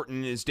Randy Orton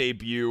in his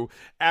debut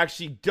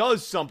actually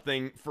does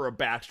something for a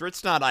Baxter.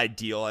 It's not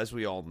ideal, as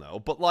we all know,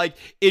 but like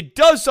it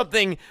does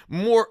something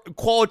more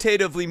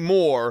qualitatively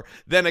more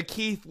than a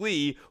Keith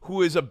Lee,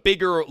 who is a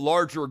bigger,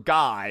 larger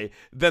guy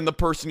than the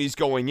person he's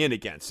going in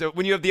against. So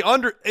when you have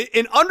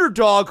an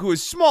underdog who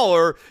is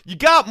smaller, you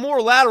got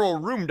more lateral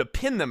room to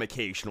pin them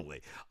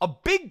occasionally. A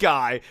big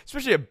guy,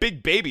 especially a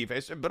big baby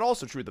face, but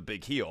also true with a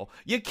big heel,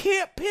 you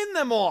can't pin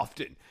them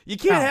often. You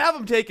can't have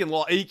him taking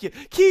long.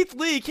 Keith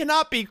Lee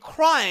cannot be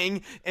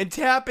crying and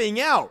tapping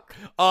out.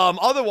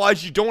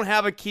 Otherwise, you don't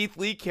have a Keith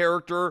Lee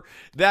character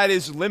that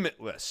is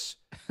limitless.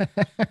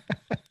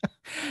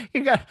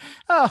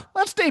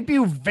 Let's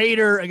debut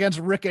Vader against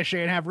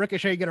Ricochet and have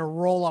Ricochet get a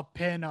roll-up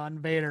pin on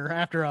Vader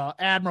after an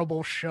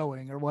admirable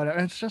showing or whatever.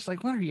 It's just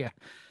like, what are you?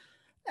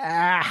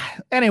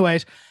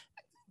 Anyways,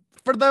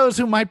 for those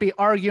who might be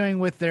arguing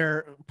with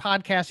their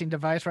podcasting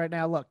device right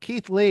now, look,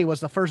 Keith Lee was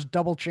the first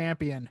double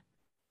champion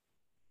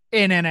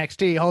in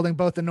NXT, holding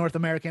both the North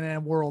American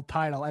and world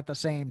title at the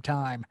same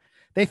time.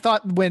 They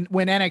thought when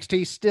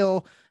NXT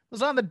still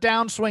was on the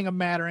downswing of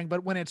mattering,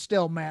 but when it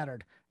still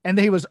mattered, and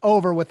he was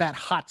over with that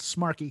hot,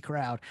 smarky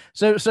crowd.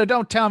 So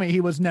don't tell me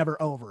he was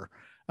never over.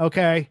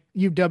 Okay,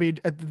 the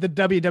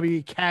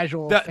WWE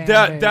casual.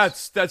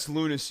 That's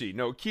lunacy.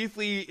 No, Keith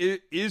Lee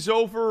is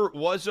over,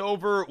 was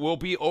over, will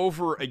be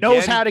over again.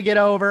 Knows how to get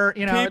over.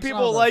 You know,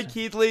 people like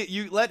Keith Lee.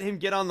 You let him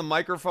get on the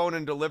microphone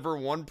and deliver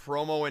one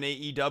promo in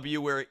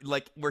AEW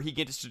where he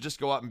gets to just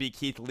go out and be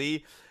Keith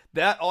Lee.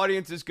 That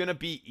audience is going to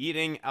be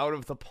eating out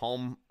of the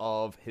palm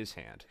of his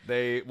hand.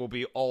 They will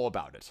be all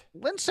about it.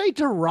 Lince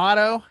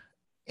Dorado,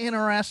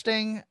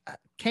 interesting,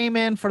 came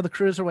in for the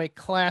Cruiserweight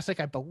Classic,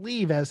 I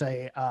believe, as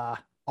a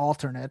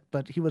alternate,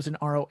 but he was in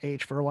ROH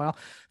for a while.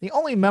 The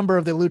only member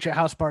of the Lucha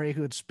House Party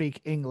who would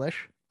speak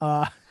English.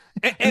 No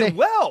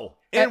well,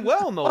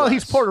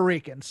 he's Puerto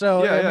Rican,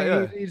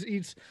 so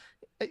he's.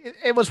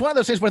 It was one of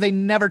those things where they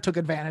never took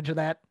advantage of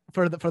that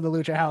for the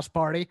Lucha House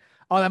Party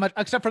all that much,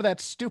 except for that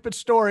stupid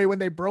story when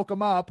they broke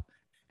him up,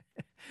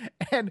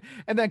 and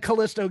then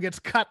Kalisto gets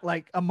cut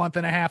like a month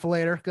and a half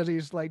later because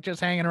he's like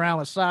just hanging around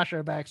with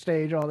Sasha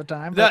backstage all the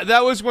time.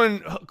 That was when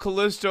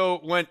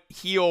Kalisto went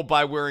heel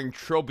by wearing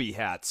trophy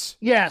hats.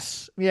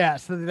 Yes,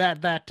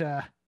 that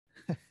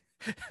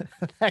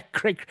that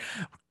great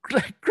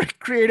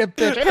creative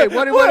pitch. Hey,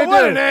 what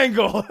an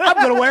angle! I'm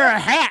gonna wear a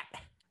hat.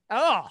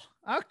 Oh,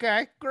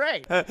 Okay,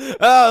 great.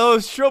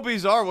 Those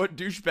trophies are what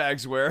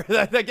douchebags wear.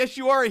 I guess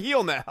you are a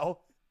heel now.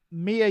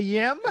 Mia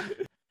Yim,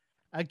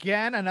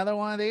 again, another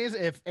one of these.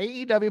 If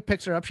AEW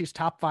picks her up, she's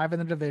top 5 in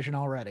the division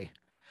already.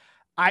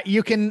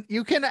 You can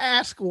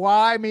ask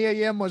why Mia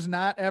Yim was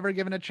not ever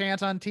given a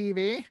chance on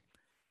TV,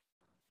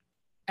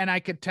 and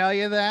I could tell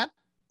you that,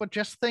 but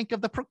just think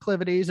of the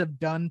proclivities of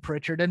Dunn,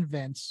 Pritchard, and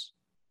Vince,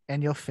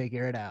 and you'll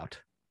figure it out,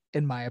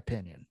 in my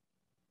opinion.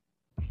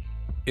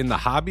 In the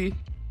hobby,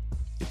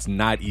 it's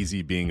not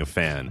easy being a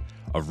fan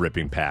of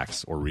ripping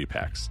packs or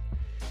repacks.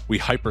 We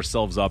hype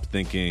ourselves up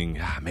thinking,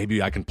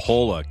 maybe I can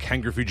pull a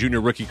Ken Griffey Jr.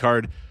 rookie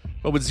card,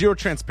 but with zero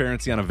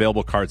transparency on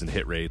available cards and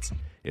hit rates,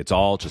 it's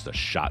all just a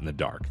shot in the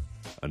dark.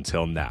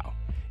 Until now.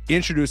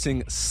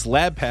 Introducing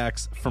slab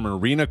packs from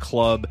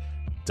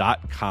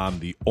arenaclub.com,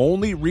 the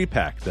only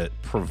repack that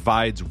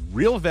provides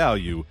real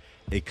value,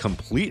 a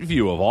complete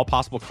view of all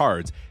possible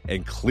cards,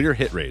 and clear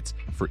hit rates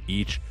for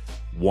each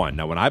one.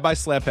 Now, when I buy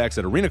slab packs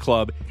at Arena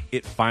Club,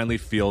 it finally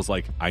feels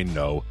like I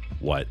know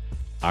what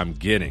I'm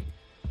getting.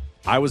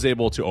 I was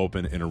able to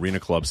open an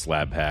Arena Club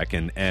slab pack,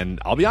 and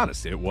I'll be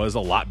honest, it was a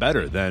lot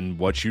better than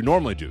what you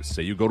normally do.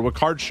 Say you go to a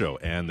card show,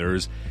 and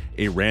there's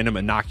a random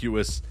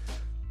innocuous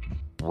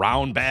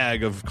brown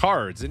bag of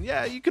cards, and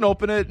yeah, you can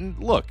open it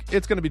and look,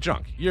 it's going to be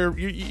junk.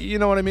 You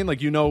know what I mean?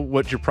 Like, you know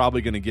what you're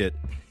probably going to get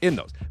in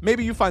those.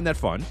 Maybe you find that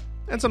fun,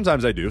 and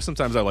sometimes I do.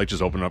 Sometimes I like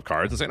just opening up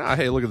cards and saying,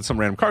 hey, look at some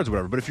random cards or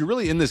whatever. But if you're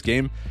really in this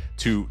game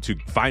to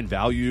find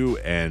value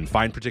and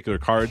find particular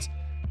cards,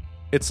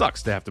 it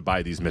sucks to have to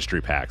buy these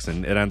mystery packs,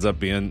 and it ends up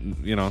being,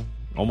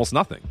 almost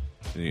nothing.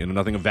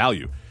 Nothing of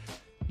value.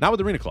 Not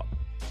with Arena Club.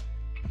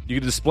 You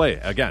can display,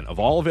 again, of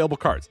all available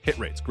cards, hit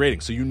rates,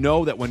 grading. So you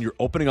know that when you're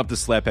opening up this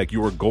slab pack,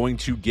 you are going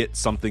to get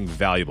something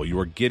valuable. You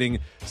are getting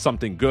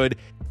something good.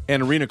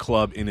 And Arena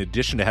Club, in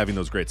addition to having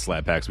those great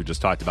slab packs we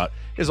just talked about,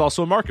 is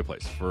also a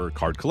marketplace for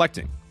card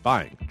collecting,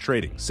 buying,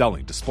 trading,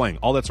 selling, displaying,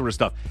 all that sort of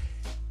stuff.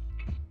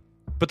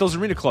 But those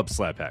Arena Club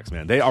slab packs,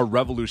 man, they are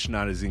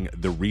revolutionizing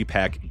the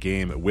repack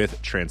game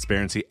with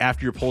transparency.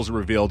 After your pulls are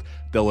revealed,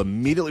 they'll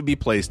immediately be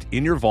placed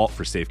in your vault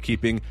for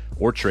safekeeping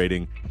or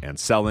trading and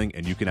selling,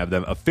 and you can have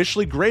them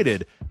officially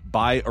graded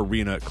by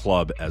Arena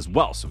Club as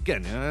well. So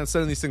again,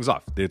 sending these things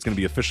off, it's going to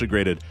be officially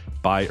graded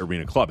by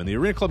Arena Club. And the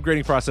Arena Club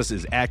grading process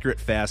is accurate,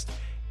 fast,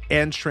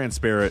 and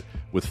transparent,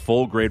 with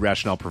full grade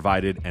rationale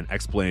provided and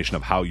explanation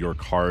of how your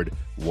card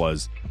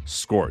was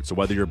scored. So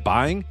whether you're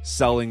buying,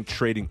 selling,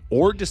 trading,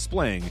 or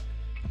displaying,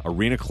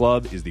 Arena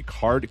Club is the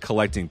card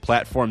collecting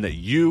platform that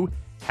you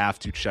have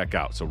to check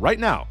out. So right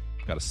now,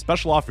 I've got a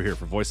special offer here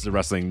for Voices of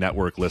Wrestling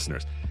Network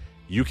listeners.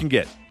 You can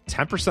get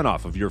 10%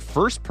 off of your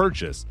first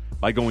purchase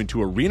by going to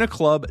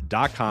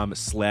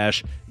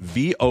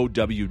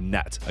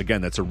arenaclub.com/VOWnet.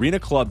 Again, that's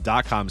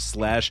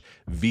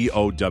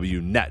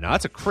arenaclub.com/VOWnet. Now,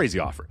 that's a crazy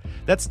offer.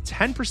 That's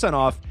 10%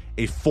 off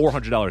a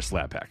 $400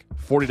 slab pack.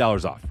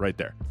 $40 off right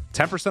there.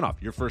 10%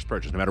 off your first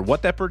purchase. No matter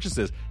what that purchase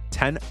is,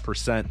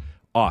 10%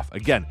 off.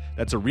 Again,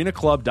 that's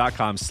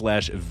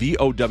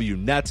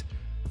arenaclub.com/VOWnet.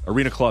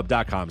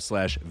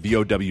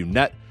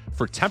 arenaclub.com/VOWnet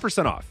for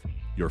 10% off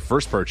your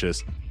first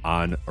purchase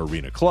on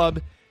Arena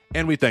Club.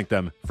 And we thank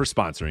them for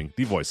sponsoring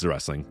the Voices of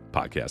Wrestling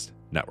Podcast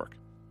Network.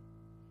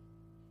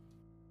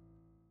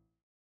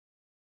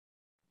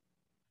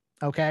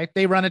 Okay.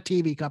 They run a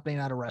TV company,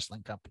 not a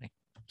wrestling company.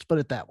 Let's put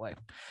it that way.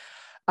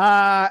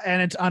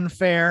 And it's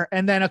unfair.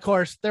 And then, of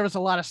course, there was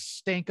a lot of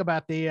stink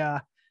about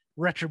the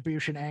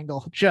retribution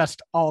angle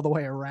just all the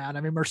way around.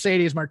 I mean,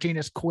 Mercedes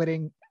Martinez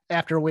quitting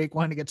after a week,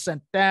 wanting to get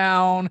sent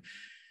down.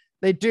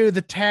 They do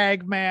the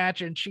tag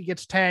match and she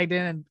gets tagged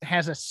in and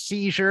has a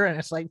seizure. And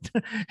it's like,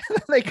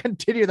 they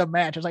continue the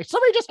match. It's like,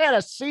 somebody just had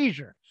a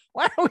seizure.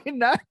 Why are we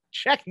not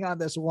checking on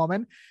this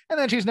woman? And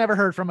then she's never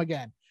heard from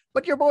again.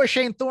 But your boy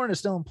Shane Thorne is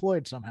still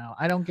employed somehow.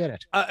 I don't get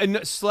it.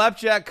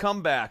 Slapjack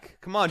comeback.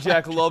 Come on,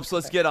 Jack Lopes.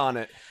 Let's get on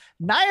it.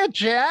 Nia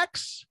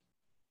Jax,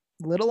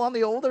 little on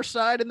the older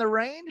side in the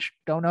range.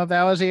 Don't know if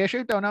that was the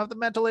issue. Don't know if the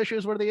mental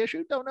issues were the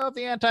issue. Don't know if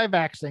the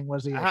anti-vax thing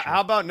was the issue.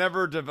 How about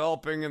never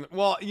developing?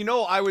 Well,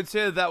 I would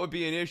say that would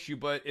be an issue,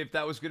 but if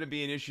that was going to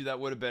be an issue, that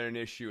would have been an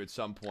issue at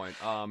some point.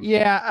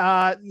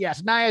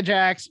 Yes. Nia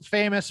Jax,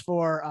 famous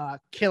for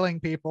killing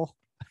people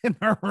in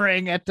the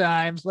ring at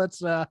times.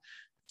 Let's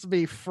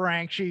be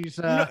frank. She's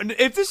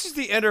if this is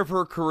the end of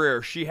her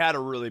career, she had a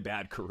really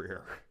bad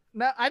career.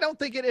 No, I don't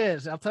think it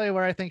is. I'll tell you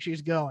where I think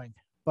she's going.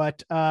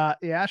 But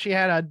she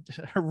had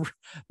her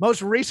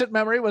most recent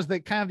memory was the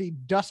kind of the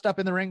dust up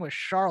in the ring with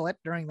Charlotte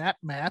during that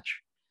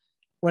match,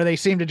 where they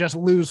seemed to just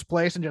lose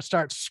place and just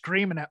start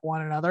screaming at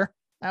one another.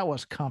 That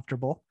was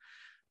comfortable.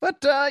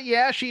 But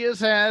she has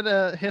had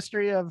a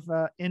history of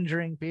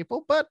injuring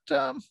people. But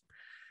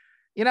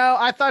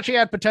I thought she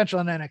had potential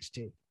in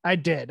NXT. I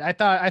did. I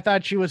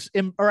thought she was,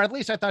 or at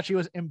least I thought she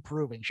was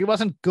improving. She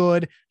wasn't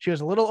good. She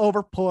was a little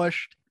over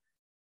pushed,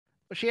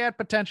 but she had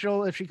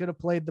potential if she could have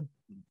played the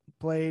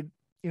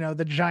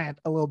giant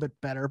a little bit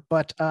better.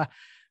 But I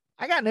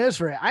got news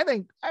for you. I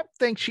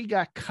think she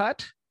got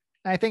cut.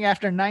 I think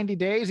after 90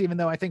 days, even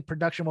though I think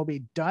production will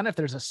be done if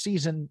there's a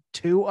season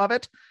 2 of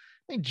it,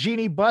 I think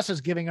Jeannie Buss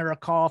is giving her a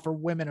call for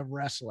Women of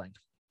Wrestling.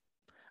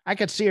 I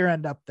could see her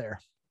end up there.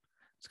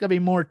 It's going to be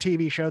more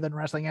TV show than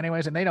wrestling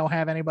anyways, and they don't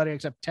have anybody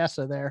except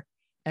Tessa there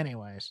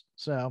anyways.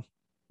 So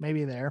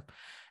maybe there.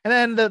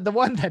 And then the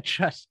one that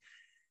just,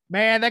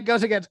 man, that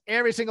goes against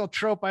every single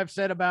trope I've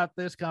said about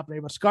this company,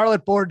 but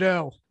Scarlett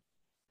Bordeaux,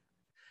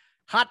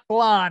 hot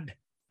blonde,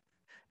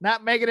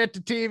 not making it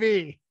to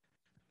TV.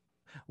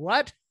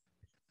 What?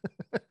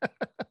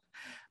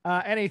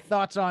 Any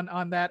thoughts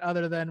on that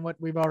other than what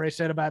we've already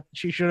said about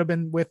she should have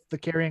been with the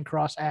Karrion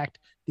Kross act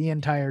the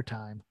entire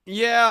time?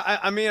 Yeah,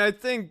 I mean, I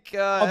think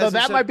although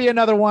that might be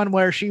another one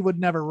where she would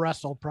never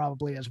wrestle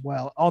probably as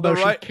well, although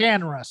she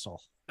can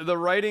wrestle. The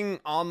writing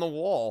on the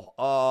wall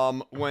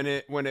when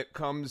it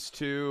comes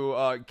to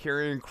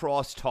Karrion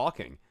Kross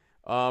talking.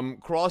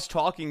 Kross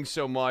talking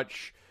so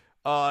much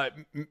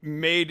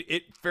made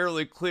it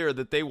fairly clear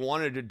that they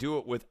wanted to do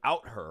it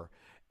without her.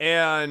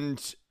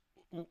 And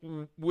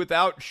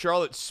without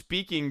Charlotte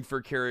speaking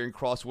for Karrion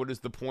Kross, what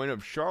is the point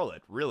of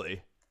Charlotte,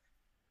 really?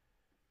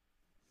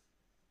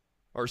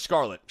 Or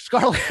Scarlett.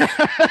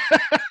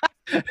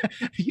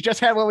 You just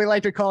had what we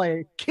like to call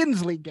a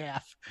Kinsley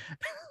gaffe.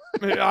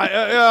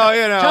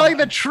 Telling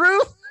the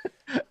truth?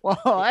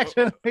 Well,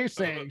 actually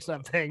saying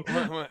something.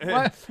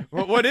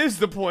 What is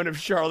the point of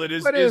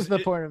Charlotte? What is the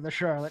point of the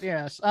Charlotte?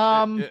 Yes.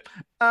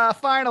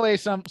 Finally,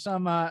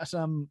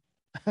 some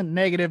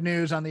negative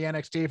news on the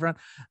NXT front.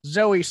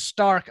 Zoe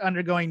Stark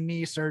undergoing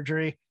knee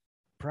surgery.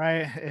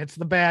 It's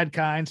the bad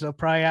kind, so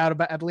probably out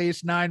about at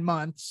least 9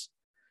 months.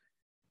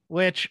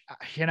 Which,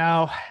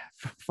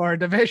 for a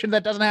division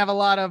that doesn't have a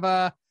lot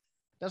of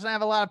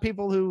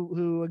people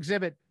who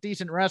exhibit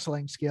decent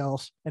wrestling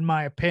skills, in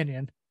my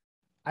opinion.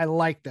 I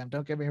like them.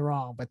 Don't get me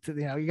wrong, but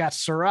you got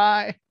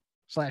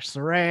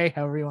Sarai/Saray,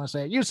 however you want to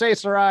say it. You say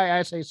Sarai,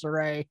 I say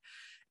Saray.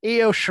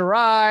 Io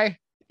Shirai.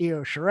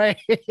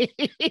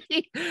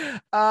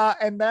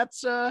 And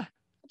that's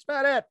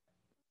about it.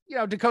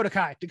 Dakota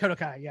Kai.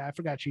 Yeah, I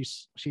forgot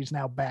she's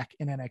now back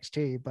in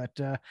NXT,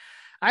 but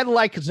I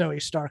like Zoe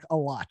Stark a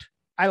lot.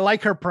 I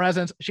like her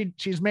presence.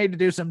 She's made to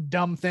do some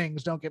dumb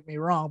things. Don't get me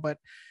wrong, but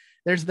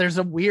there's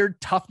a weird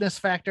toughness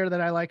factor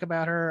that I like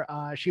about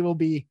her. She will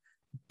be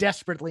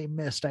desperately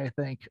missed, I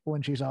think,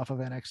 when she's off of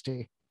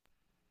NXT.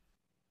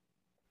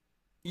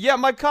 Yeah,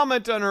 my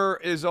comment on her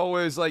is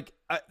always like,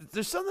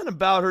 there's something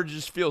about her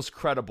just feels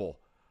credible.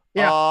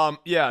 Yeah.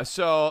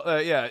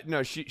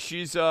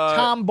 She's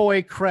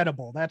tomboy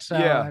credible. That's how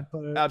I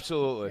put it.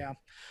 Absolutely.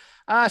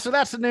 Yeah. So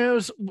that's the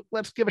news.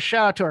 Let's give a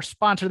shout out to our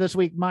sponsor this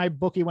week,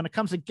 MyBookie. When it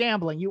comes to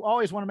gambling, you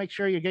always want to make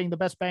sure you're getting the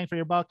best bang for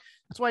your buck.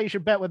 That's why you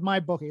should bet with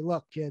MyBookie.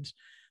 Look, kids,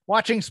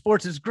 watching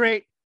sports is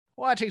great.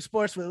 Watching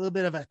sports with a little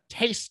bit of a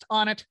taste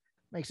on it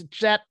makes it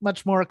that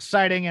much more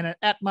exciting. And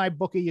at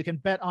MyBookie, you can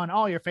bet on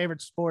all your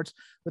favorite sports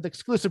with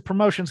exclusive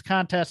promotions,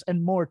 contests,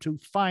 and more to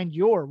find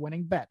your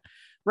winning bet.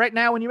 Right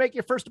now, when you make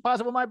your first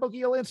deposit with MyBookie,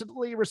 you'll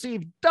instantly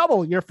receive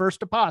double your first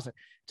deposit.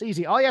 It's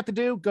easy. All you have to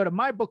do, go to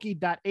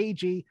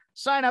mybookie.ag,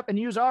 sign up, and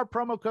use our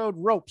promo code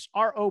ROPES,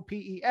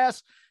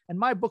 ROPES,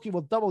 and MyBookie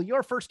will double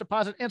your first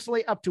deposit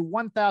instantly up to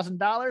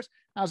 $1,000.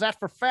 How's that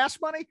for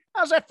fast money?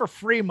 How's that for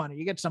free money?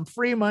 You get some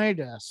free money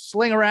to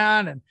sling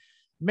around and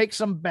make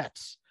some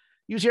bets.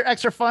 Use your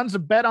extra funds to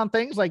bet on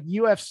things like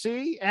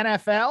UFC,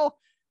 NFL,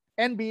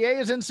 NBA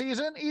is in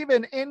season,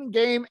 even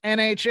in-game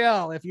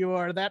NHL, if you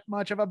are that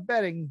much of a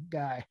betting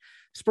guy.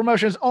 This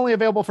promotion is only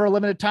available for a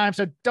limited time,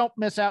 so don't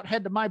miss out.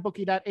 Head to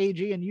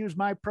mybookie.ag and use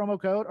my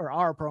promo code, or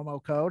our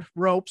promo code,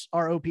 ROPES,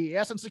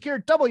 ROPES, and secure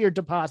double your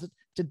deposit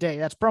today.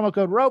 That's promo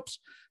code ROPES.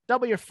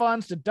 Double your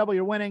funds to double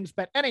your winnings.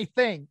 Bet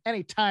anything,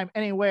 anytime,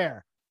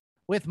 anywhere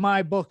with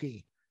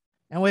MyBookie.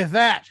 And with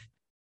that,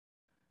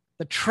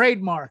 the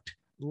trademarked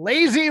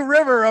lazy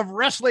river of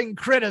wrestling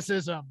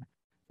criticism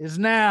is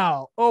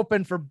now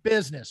open for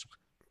business.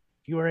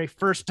 If you are a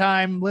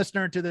first-time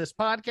listener to this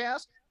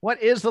podcast,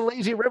 what is the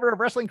lazy river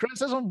of wrestling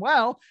criticism?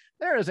 Well,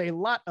 there is a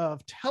lot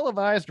of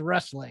televised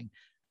wrestling.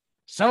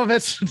 Some of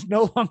it's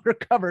no longer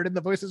covered in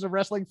the Voices of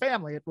Wrestling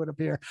family, it would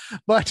appear.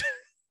 But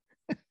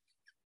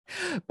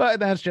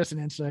that's just an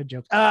inside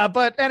joke.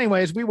 But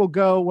anyways, we will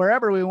go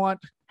wherever we want,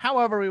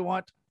 however we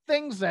want,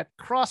 things that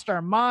crossed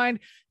our mind,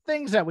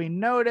 things that we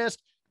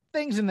noticed,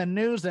 things in the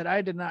news that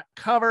I did not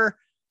cover.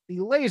 The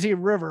lazy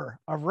river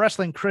of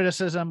wrestling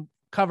criticism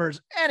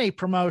covers any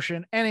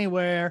promotion,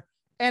 anywhere,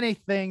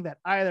 anything that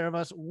either of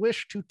us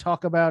wish to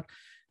talk about.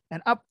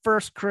 And up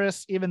first,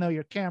 Chris, even though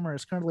your camera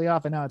is currently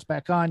off and now it's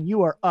back on,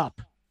 you are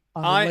up.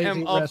 I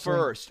am up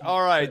first.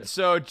 All right.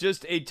 So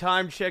just a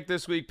time check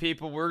this week,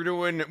 people. We're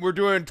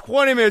doing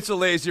 20 minutes of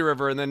Lazy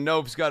River, and then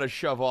Nope's got to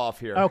shove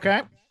off here.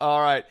 Okay. All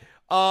right.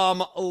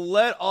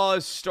 Let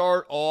us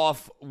start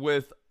off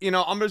with,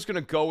 I'm just going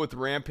to go with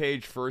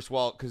Rampage first,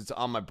 because it's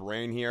on my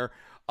brain here.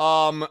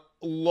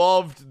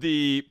 Loved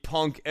the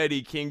Punk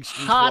Eddie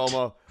Kingston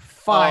promo.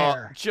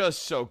 Fire.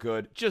 Just so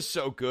good.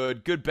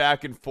 Good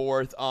back and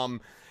forth.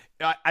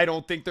 I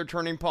don't think they're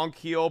turning Punk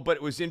heel, but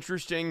it was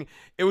interesting.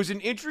 It was an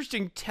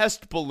interesting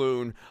test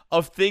balloon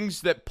of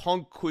things that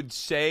Punk could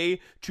say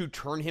to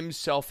turn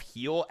himself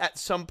heel at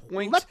some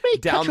point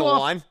down the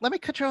line. Let me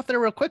cut you off there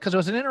real quick, because it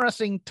was an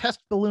interesting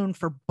test balloon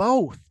for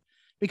both.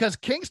 Because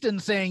Kingston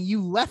saying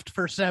you left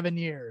for 7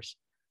 years,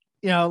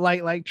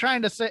 like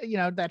trying to say,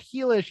 that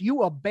heelish,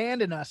 you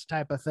abandon us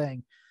type of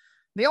thing.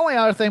 The only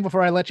other thing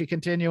before I let you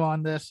continue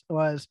on this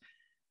was,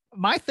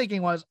 my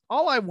thinking was,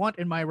 all I want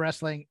in my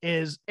wrestling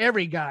is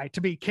every guy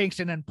to be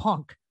Kingston and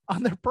Punk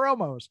on their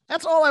promos.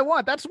 That's all I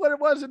want. That's what it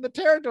was in the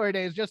territory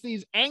days. Just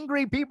these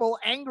angry people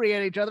angry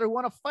at each other who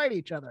want to fight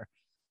each other.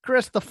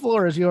 Chris, the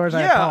floor is yours.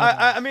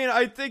 Yeah, I mean,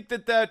 I think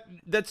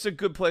that's a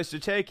good place to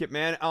take it,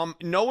 man.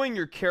 Knowing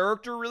your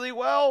character really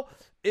well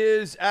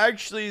is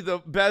actually the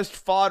best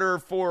fodder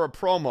for a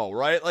promo,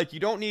 right? Like, you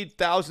don't need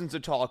thousands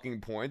of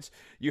talking points.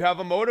 You have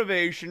a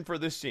motivation for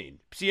the scene.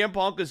 CM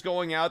Punk is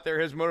going out there.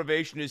 His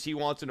motivation is he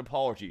wants an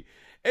apology.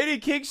 Eddie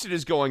Kingston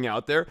is going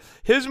out there.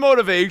 His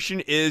motivation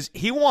is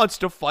he wants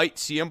to fight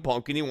CM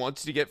Punk, and he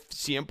wants to get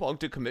CM Punk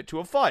to commit to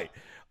a fight.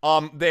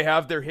 They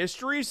have their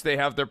histories, they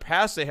have their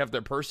past, they have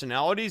their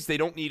personalities. They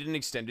don't need an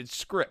extended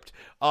script.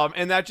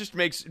 And that just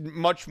makes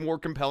much more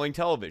compelling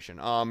television.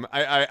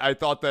 I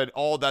thought that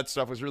all that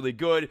stuff was really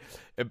good.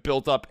 It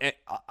built up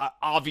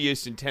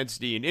obvious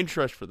intensity and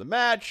interest for the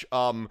match.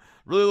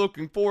 Really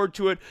looking forward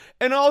to it.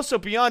 And also,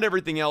 beyond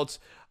everything else,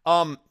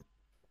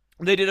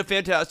 they did a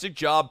fantastic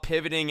job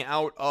pivoting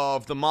out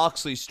of the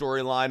Moxley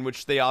storyline,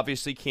 which they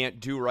obviously can't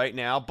do right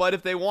now. But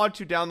if they want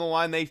to down the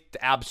line, they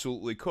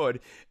absolutely could.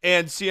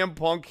 And CM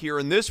Punk here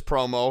in this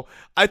promo,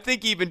 I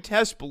think even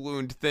test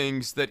ballooned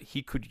things that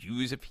he could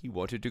use if he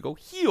wanted to go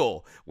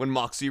heel when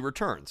Moxley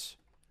returns.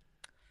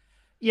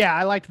 Yeah,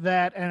 I liked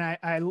that. And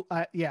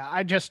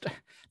I just,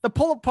 the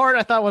pull apart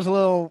I thought was a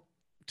little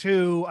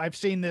too, I've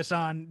seen this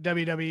on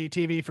WWE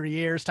TV for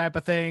years type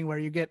of thing, where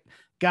you get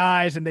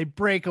guys and they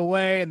break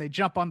away and they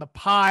jump on the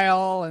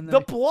pile, and the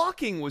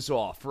blocking was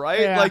off, right?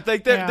 Yeah,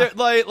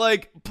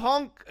 like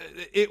Punk,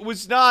 it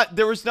was not,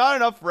 there was not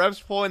enough reps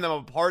pulling them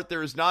apart. There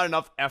was not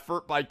enough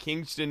effort by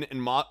Kingston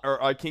and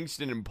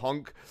Kingston and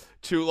Punk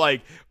to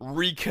like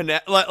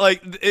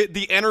reconnect.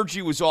 The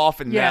energy was off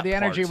in that the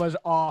energy part. Was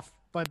off,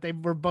 but they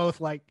were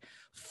both like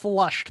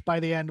flushed by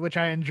the end, which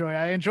I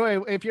enjoy.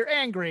 If you're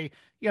angry,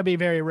 you gotta be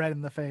very red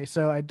in the face.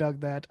 So I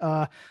dug that.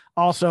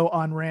 Also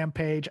on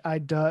Rampage,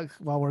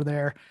 while we're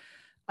there,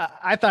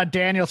 I thought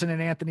Danielson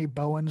and Anthony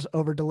Bowens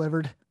over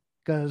delivered,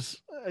 because,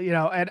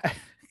 and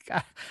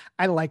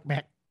I like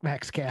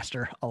Max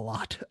Caster a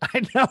lot.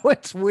 I know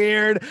it's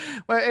weird,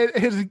 but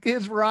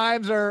his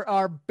rhymes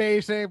are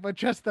basic, but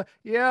just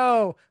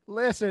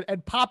listen,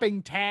 and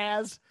popping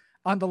Taz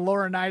on the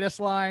Laurinaitis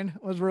line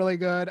was really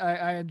good.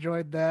 I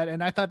enjoyed that.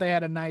 And I thought they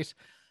had a nice,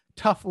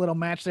 tough little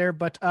match there,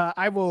 but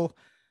I will,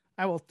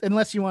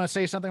 unless you want to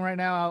say something right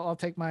now, I'll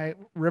take my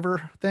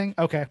River thing.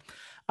 Okay.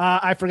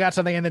 I forgot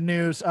something in the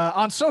news,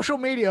 on social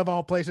media of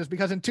all places,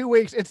 because in 2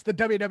 weeks, it's the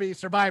WWE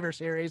Survivor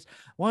Series,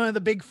 one of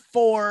the big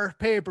 4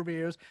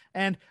 pay-per-views.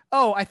 And,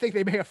 I think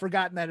they may have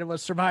forgotten that it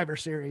was Survivor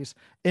Series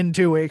in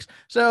 2 weeks.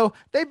 So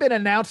they've been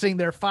announcing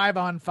their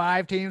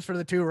 5-on-5 teams for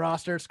the 2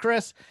 rosters.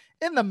 Chris,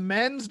 in the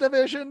men's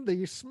division,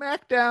 the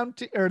SmackDown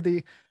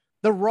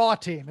the Raw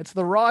team, it's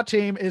the Raw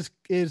team is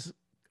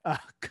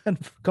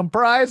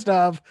comprised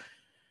of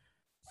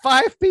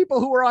 5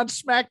 people who were on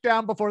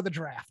SmackDown before the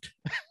draft.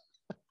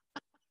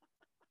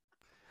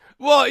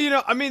 Well,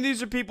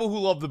 these are people who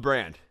love the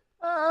brand.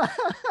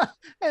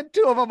 And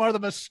 2 of them are the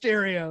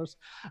Mysterios.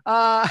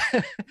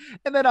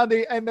 And then on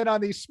the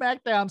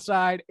SmackDown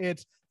side,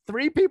 it's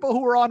 3 people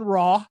who were on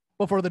Raw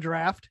before the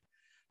draft.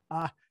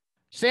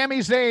 Sami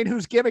Zayn,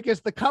 whose gimmick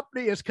is the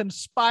company is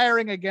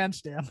conspiring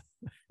against him.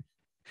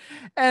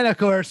 And of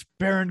course,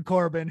 Baron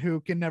Corbin, who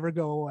can never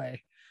go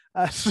away.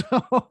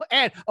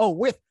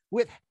 With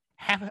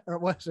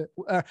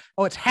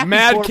it's Happy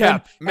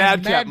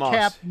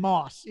Madcap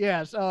Moss.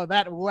 Yes. Oh,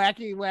 that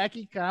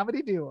wacky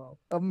comedy duo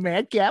of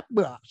Madcap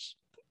Moss.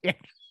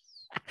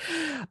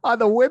 On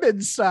the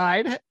women's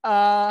side,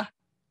 not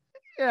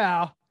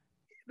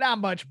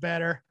much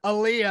better.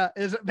 Aaliyah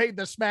is made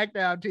the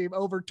SmackDown team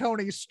over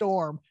Toni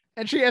Storm,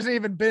 and she hasn't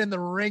even been in the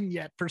ring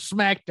yet for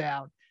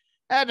SmackDown.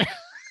 And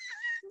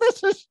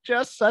this is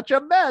just such a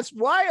mess.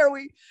 Why are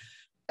we?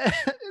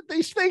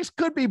 These things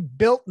could be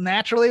built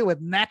naturally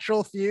with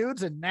natural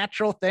feuds and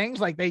natural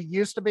things like they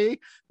used to be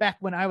back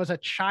when I was a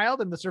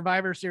child and the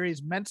Survivor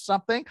Series meant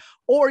something.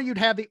 Or you'd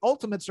have the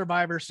Ultimate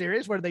Survivor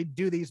Series where they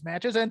do these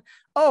matches and,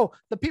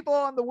 the people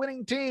on the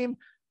winning team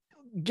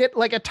get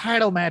like a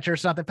title match or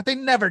something, but they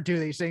never do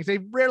these things. They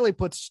rarely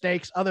put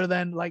stakes other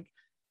than like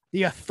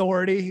the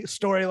Authority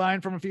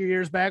storyline from a few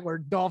years back where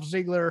Dolph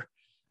Ziggler,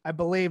 I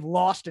believe,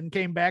 lost and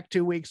came back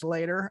 2 weeks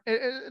later.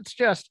 It's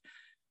just,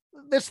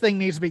 this thing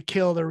needs to be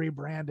killed or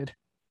rebranded.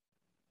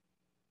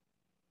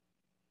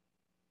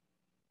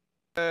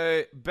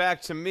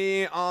 Back to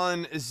me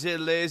on the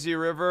Lazy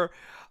River.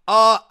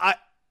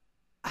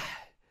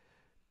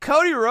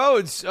 Cody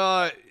Rhodes,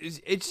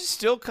 it just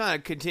still kind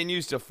of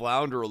continues to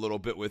flounder a little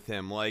bit with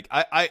him. Like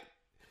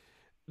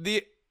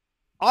the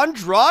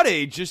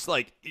Andrade just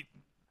like it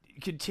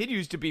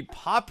continues to be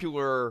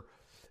popular.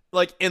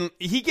 Like, and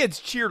he gets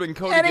cheered and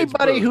Cody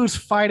Anybody gets who's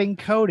fighting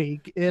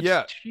Cody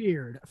gets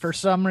cheered for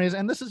some reason.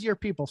 And this is your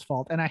people's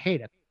fault. And I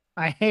hate it.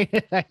 I hate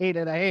it. I hate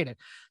it. I hate it.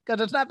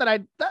 Because it's not that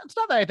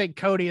I think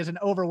Cody is an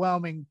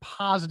overwhelming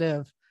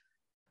positive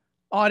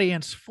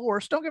audience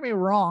force. Don't get me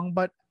wrong,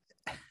 but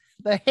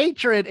the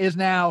hatred is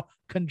now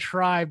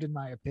contrived, in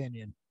my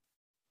opinion.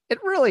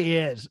 It really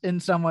is in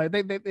some way.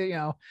 They you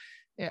know,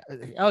 yeah.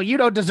 Oh, you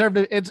don't deserve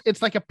to.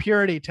 It's like a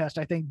purity test,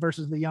 I think,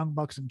 versus the Young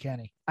Bucks and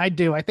Kenny. I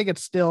do. I think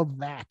it's still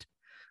that.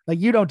 Like,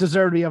 you don't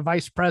deserve to be a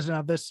vice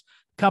president of this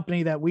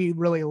company that we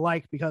really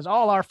like because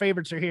all our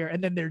favorites are here.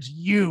 And then there's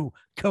you,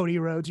 Cody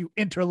Rhodes, you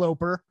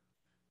interloper.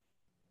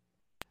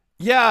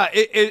 Yeah,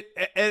 it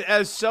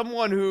as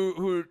someone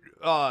who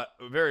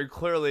very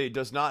clearly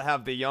does not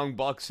have the Young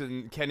Bucks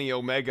and Kenny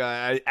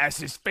Omega as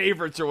his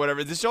favorites or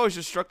whatever, this always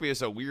just struck me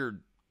as a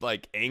weird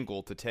like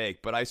angle to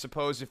take. But I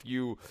suppose if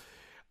you,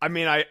 I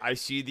mean, I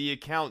see the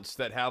accounts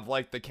that have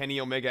like the Kenny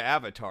Omega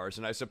avatars,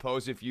 and I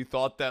suppose if you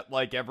thought that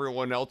like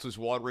everyone else was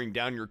watering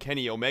down your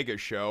Kenny Omega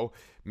show,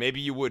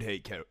 maybe you would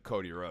hate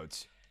Cody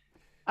Rhodes.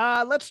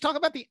 Let's talk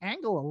about the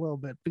angle a little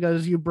bit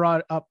because you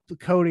brought up the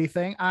Cody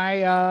thing.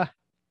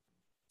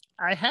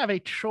 I have a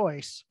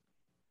choice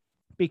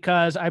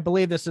because I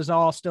believe this is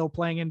all still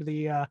playing into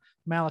the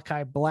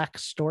Malachi Black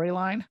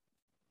storyline.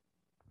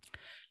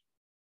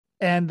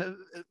 And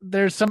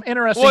there's some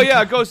interesting. Well,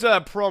 yeah, it goes to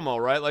that promo,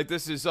 right? Like,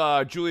 this is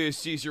Julius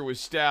Caesar was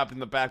stabbed in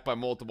the back by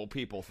multiple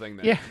people thing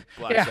that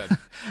Black said.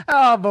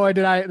 Oh boy,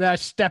 did I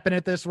step in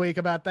it this week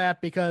about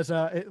that because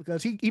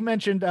he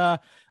mentioned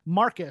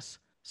Marcus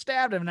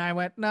stabbed him, and I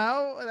went,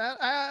 no,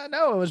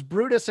 it was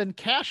Brutus and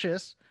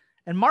Cassius,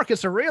 and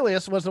Marcus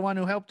Aurelius was the one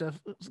who helped to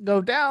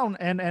go down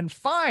and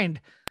find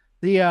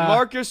the.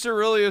 Marcus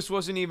Aurelius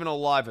wasn't even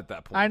alive at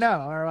that point. I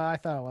know, or I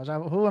thought it was.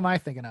 Who am I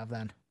thinking of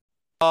then?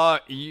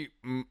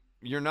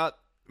 You're not.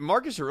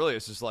 Marcus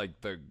Aurelius is like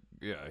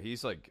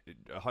he's like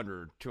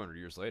 100, 200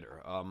 years later.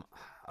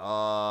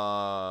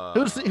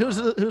 Who's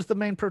the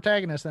main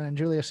protagonist then in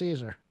Julius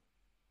Caesar?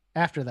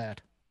 After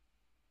that.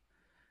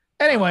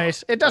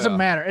 Anyways, it doesn't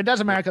matter. It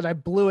doesn't matter because I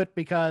blew it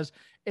because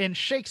in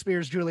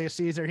Shakespeare's Julius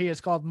Caesar, he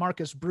is called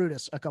Marcus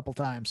Brutus a couple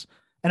times,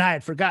 and I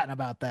had forgotten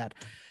about that.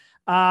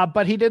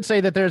 But he did say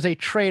that there's a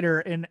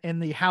traitor in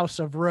the House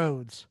of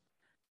Rhodes,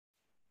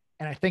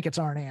 and I think it's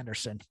Arn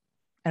Anderson.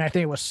 And I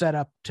think it was set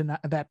up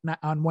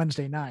on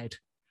Wednesday night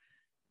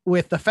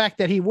with the fact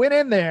that he went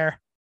in there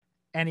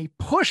and he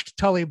pushed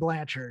Tully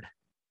Blanchard,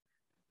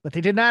 but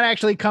they did not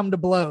actually come to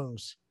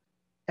blows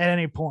at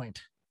any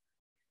point.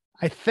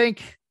 I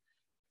think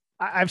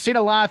I've seen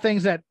a lot of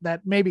things that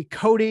maybe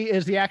Cody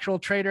is the actual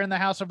traitor in the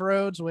House of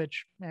Rhodes,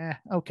 which,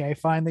 okay,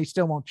 fine. They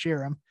still won't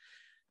cheer him.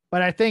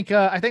 But I think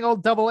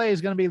old Double A is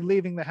going to be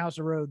leaving the House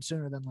of Rhodes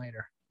sooner than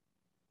later.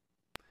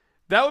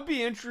 That would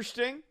be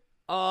interesting.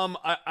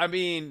 I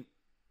mean,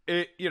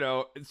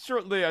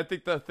 certainly I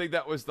think the thing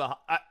that was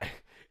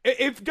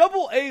if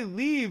Double A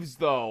leaves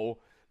though,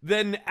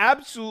 then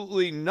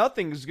absolutely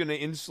nothing is going to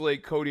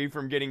insulate Cody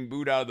from getting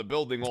booed out of the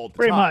building all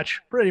the time.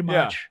 Pretty much.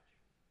 Yeah.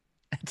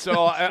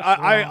 So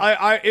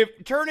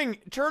if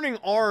turning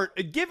Arn,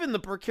 given the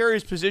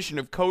precarious position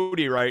of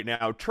Cody right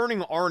now,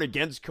 turning Arn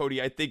against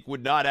Cody, I think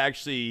would not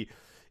actually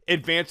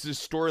advance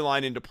this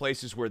storyline into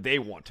places where they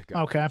want to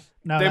go. Okay.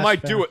 No, they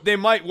might do it. They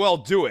might well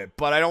do it,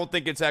 but I don't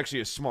think it's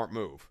actually a smart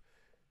move.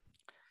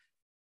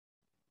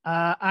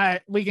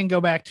 We can go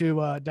back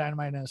to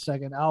Dynamite in a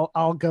second.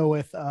 I'll go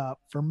with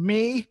for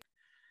me,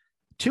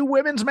 2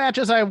 women's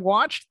matches I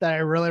watched that I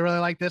really, really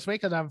like this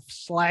week because I've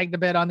slagged a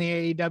bit on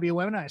the AEW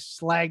women. I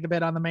slagged a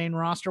bit on the main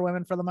roster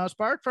women for the most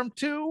part from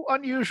 2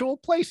 unusual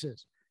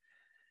places.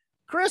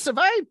 Chris, if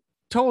I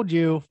told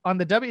you on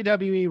the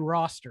WWE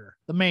roster,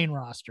 the main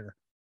roster,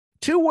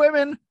 2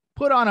 women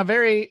put on a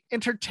very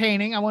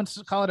entertaining, I wouldn't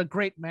call it a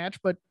great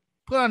match, but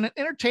put on an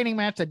entertaining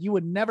match that you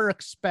would never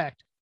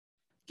expect.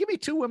 Give me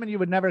 2 women you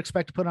would never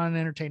expect to put on an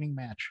entertaining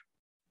match.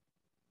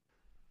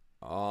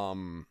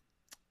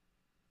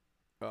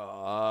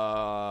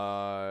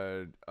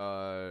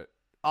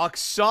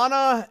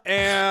 Oksana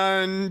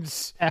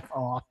and F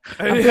off.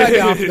 I'm back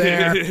out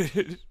there.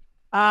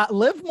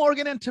 Liv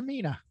Morgan and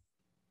Tamina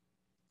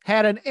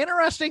had an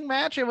interesting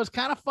match. It was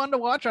kind of fun to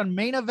watch on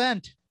Main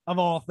Event of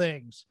all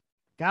things.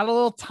 Got a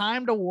little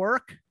time to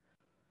work.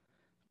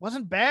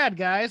 Wasn't bad,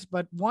 guys,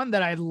 but one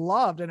that I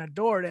loved and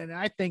adored. And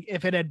I think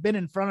if it had been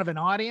in front of an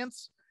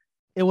audience,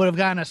 it would have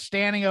gotten a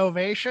standing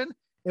ovation.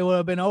 It would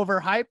have been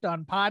overhyped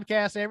on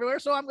podcasts everywhere.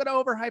 So I'm going to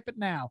overhype it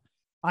now.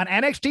 On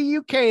NXT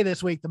UK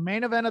this week, the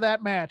main event of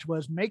that match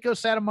was Meiko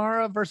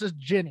Satomura versus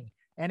Jinny.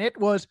 And it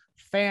was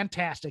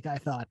fantastic, I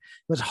thought.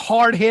 It was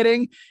hard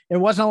hitting. There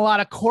wasn't a lot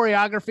of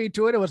choreography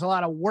to it. It was a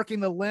lot of working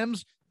the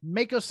limbs.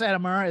 Meiko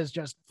Satomura is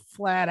just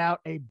flat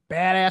out a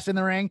badass in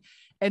the ring.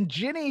 And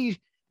Jinny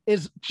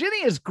is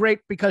great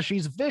because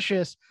she's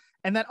vicious.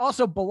 And that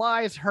also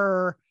belies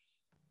her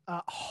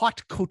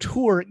haute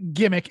couture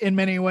gimmick in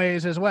many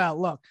ways as well.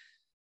 Look,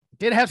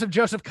 did have some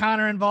Joseph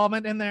Connor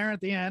involvement in there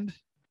at the end.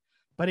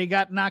 but he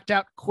got knocked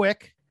out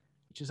quick,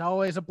 which is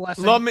always a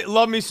blessing.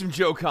 Love me some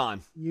Joe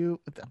Khan.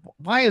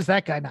 Why is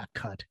that guy not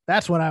cut?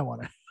 That's what I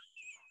want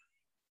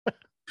to.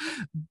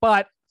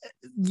 But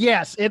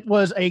yes, it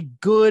was a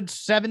good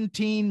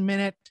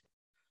 17-minute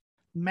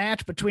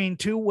match between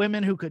two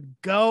women who could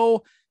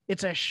go.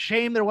 It's a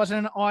shame there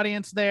wasn't an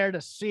audience there to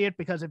see it,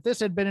 because if this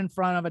had been in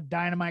front of a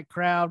Dynamite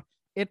crowd,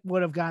 it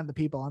would have gotten the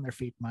people on their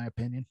feet, in my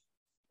opinion.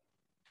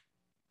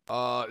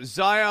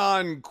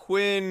 Zion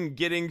Quinn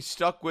getting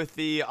stuck with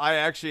the I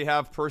actually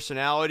have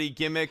personality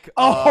gimmick.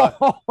 God.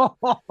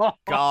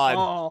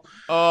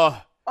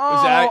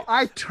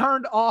 I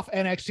turned off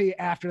NXT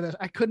after this.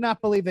 I could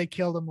not believe they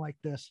killed him like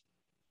this.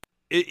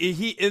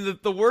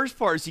 The worst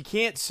part is he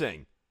can't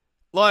sing.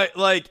 They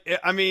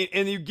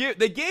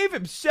gave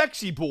him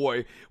Sexy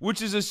Boy,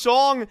 which is a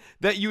song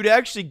that you'd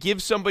actually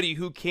give somebody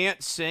who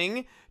can't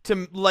sing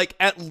to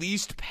at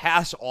least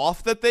pass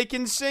off that they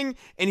can sing,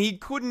 and he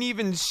couldn't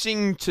even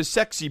sing to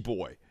Sexy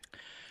Boy.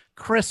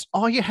 Chris,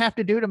 all you have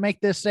to do to make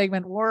this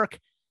segment work,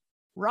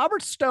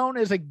 Robert Stone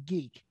is a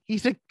geek.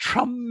 He's a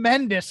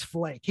tremendous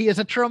flake. He is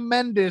a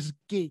tremendous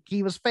geek.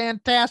 He was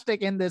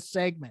fantastic in this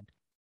segment.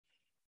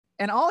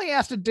 And all he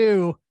has to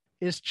do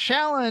is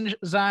challenge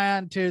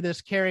Zion to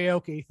this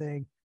karaoke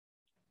thing,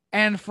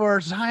 and for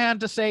Zion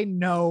to say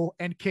no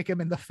and kick him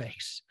in the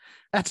face.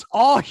 That's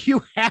all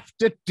you have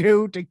to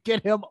do to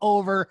get him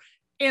over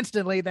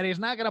instantly, that he's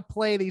not going to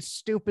play these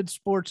stupid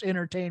sports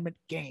entertainment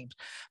games.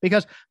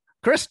 Because,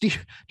 Chris, do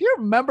you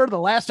remember the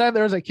last time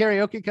there was a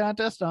karaoke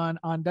contest on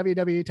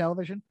WWE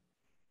television?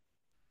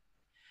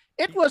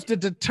 It was to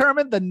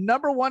determine the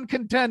number one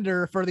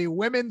contender for the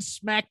women's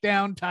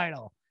SmackDown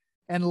title.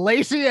 And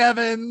Lacey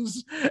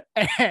Evans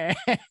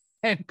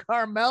and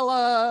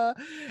Carmella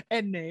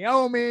and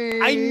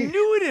Naomi. I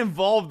knew it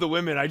involved the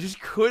women. I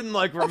just couldn't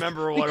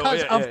remember what it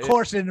was. Of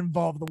course it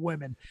involved the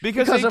women.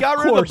 Because they got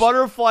rid of the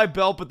butterfly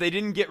belt, but they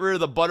didn't get rid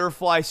of the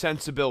butterfly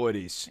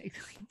sensibilities.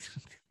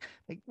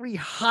 They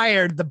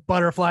rehired the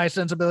butterfly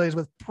sensibilities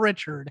with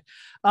Pritchard.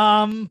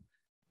 In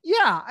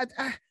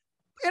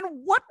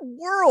what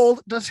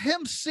world does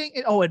him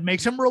sing? Oh, it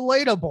makes him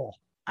relatable.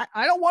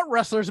 I don't want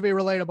wrestlers to be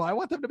relatable. I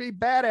want them to be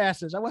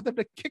badasses. I want them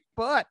to kick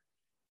butt.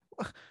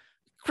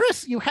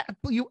 Chris,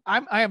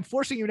 I am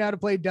forcing you now to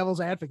play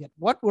devil's advocate.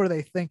 What were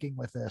they thinking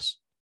with this?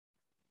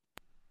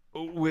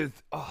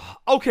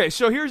 Okay,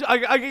 so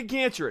I can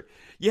answer it.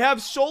 You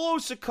have Solo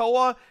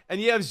Sikoa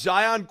and you have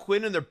Zion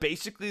Quinn, and they're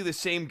basically the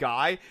same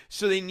guy,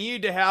 so they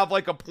needed to have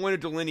a point of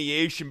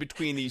delineation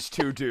between these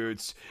two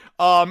dudes.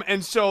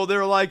 And so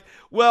they're like,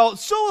 well,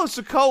 Solo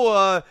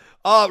Sikoa,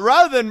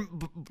 rather than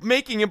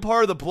making him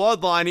part of the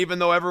bloodline, even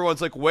though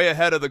everyone's way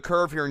ahead of the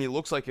curve here and he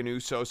looks like an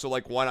Uso, so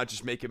why not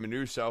just make him an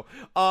Uso?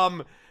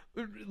 Why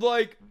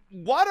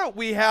don't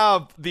we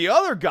have the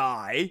other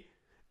guy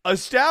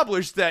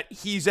establish that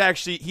he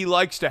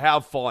likes to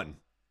have fun?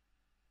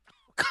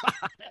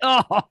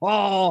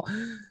 God.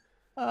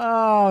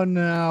 Oh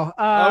no.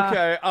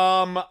 Okay.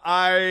 I'm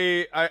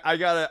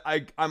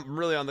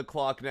really on the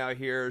clock now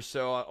here,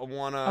 so I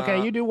wanna.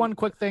 Okay, you do one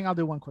quick thing. I'll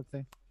do one quick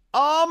thing.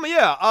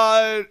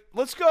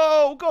 Let's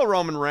go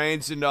Roman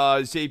Reigns and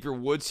Xavier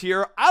Woods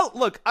here.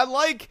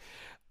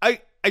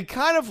 I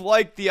kind of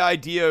like the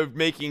idea of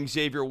making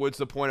Xavier Woods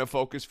the point of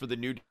focus for the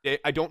New Day.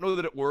 I don't know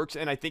that it works,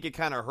 and I think it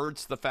kind of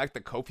hurts the fact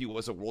that Kofi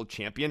was a world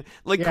champion.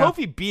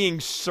 Kofi being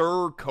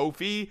Sir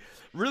Kofi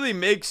really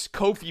makes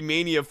Kofi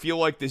Mania feel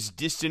like this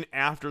distant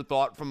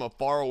afterthought from a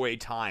faraway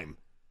time.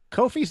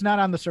 Kofi's not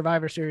on the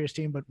Survivor Series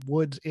team, but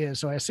Woods is,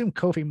 so I assume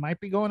Kofi might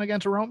be going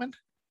against Roman.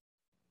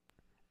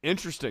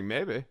 Interesting,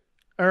 maybe.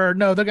 Or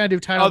no, they're going to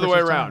do title other way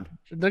around.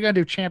 They're going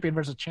to do champion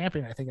versus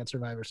champion, I think, at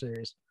Survivor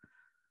Series.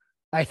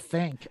 I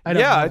think.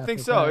 I think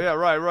so. Yeah,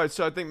 right.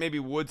 So I think maybe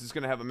Woods is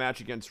going to have a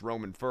match against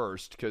Roman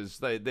first, because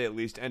they at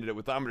least ended it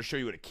with, I'm going to show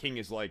you what a king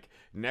is like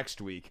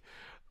next week.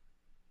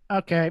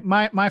 Okay,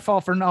 my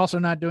fault for also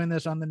not doing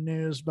this on the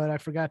news, but I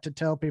forgot to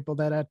tell people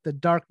that at the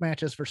dark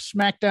matches for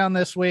SmackDown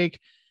this week,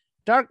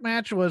 dark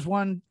match was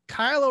one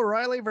Kyle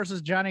O'Reilly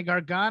versus Johnny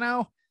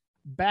Gargano.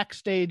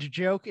 Backstage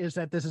joke is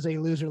that this is a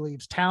loser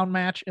leaves town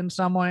match in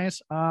some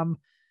ways.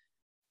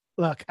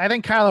 Look, I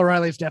think Kyle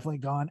O'Reilly's definitely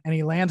gone, and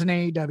he lands in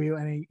AEW,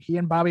 and he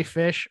and Bobby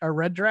Fish are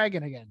Red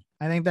Dragon again.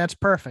 I think that's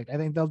perfect. I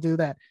think they'll do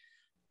that.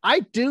 I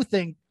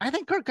think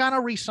Gargano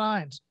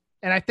resigns,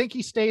 and I think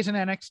he stays in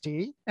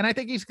NXT, and I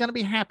think he's going to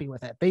be happy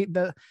with it.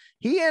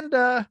 He and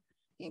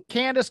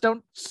Candice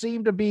don't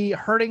seem to be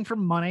hurting for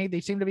money.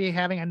 They seem to be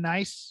having a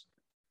nice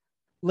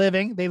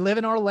living. They live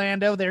in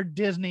Orlando. They're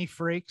Disney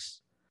freaks.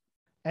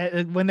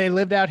 When they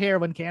lived out here,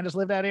 when Candice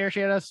lived out here,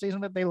 she had a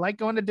season that they like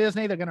going to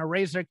Disney. They're going to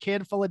raise their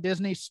kid full of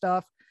Disney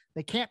stuff.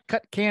 They can't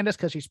cut Candice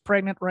because she's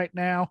pregnant right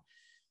now.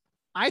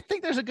 I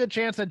think there's a good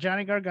chance that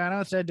Johnny Gargano,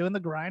 instead of doing the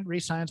grind,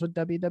 re-signs with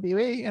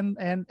WWE,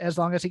 and as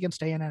long as he can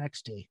stay in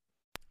NXT.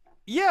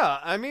 Yeah,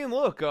 I mean,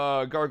 look,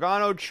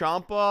 Gargano,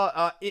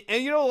 Ciampa,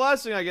 and the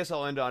last thing I guess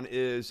I'll end on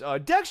is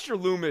Dexter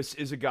Lumis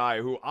is a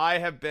guy who I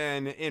have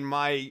been, in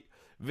my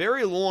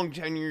very long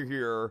tenure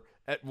here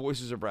at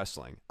Voices of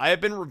Wrestling. I have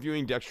been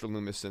reviewing Dexter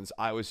Lumis since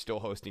I was still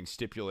hosting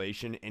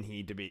Stipulation, and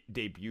he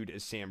debuted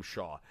as Sam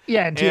Shaw.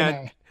 Yeah, in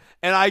TNA.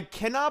 And I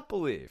cannot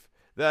believe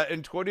that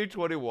in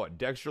 2021,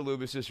 Dexter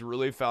Lumis has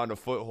really found a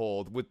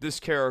foothold with this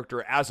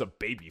character as a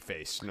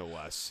babyface, no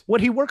less.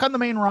 Would he work on the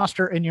main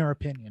roster, in your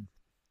opinion?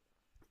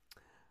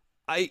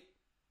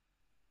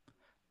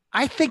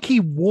 I think he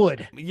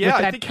would. Yeah,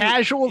 with that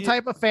casual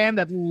type of fan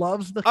that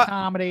loves the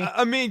comedy.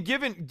 I mean,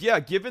 given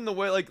the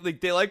way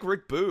like they like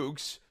Rick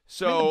Boogs,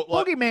 so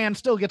Boogeyman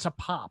still gets a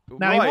pop.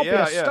 Now right, he won't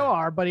be a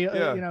star, but he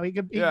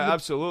could.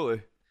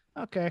 Absolutely.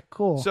 Okay,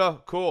 cool.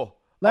 So cool.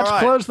 Let's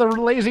close the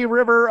lazy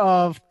river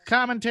of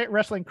commentary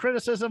wrestling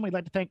criticism. We'd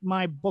like to thank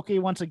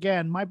MyBookie once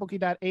again.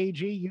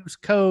 MyBookie.ag. Use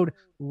code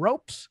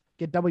ROPES.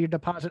 Get double your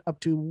deposit up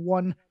to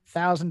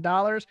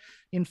 $1,000.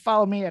 You can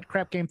follow me at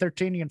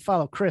CrapGame13. You can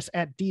follow Chris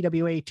at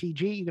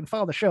DWATG. You can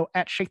follow the show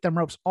at Shake Them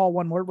Ropes, all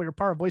one word. We're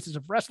part of Voices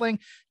of Wrestling.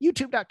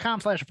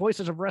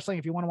 YouTube.com/Voices of Wrestling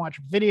if you want to watch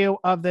video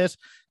of this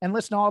and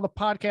listen to all the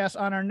podcasts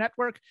on our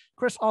network.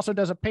 Chris also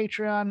does a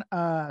Patreon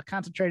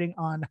concentrating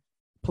on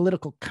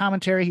political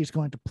commentary. He's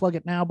going to plug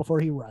it now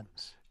before he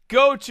runs.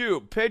 Go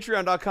to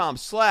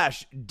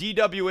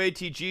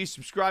patreon.com/DWATG.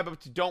 Subscribe up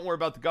to Don't Worry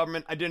About the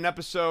Government. I did an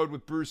episode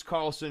with Bruce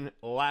Carlson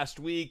last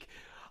week.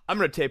 I'm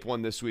going to tape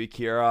one this week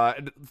here.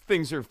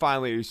 Things are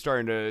finally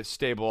starting to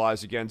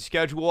stabilize again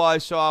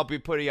schedule-wise, so I'll be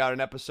putting out an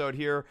episode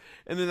here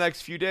in the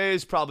next few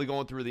days, probably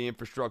going through the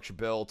infrastructure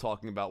bill,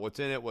 talking about what's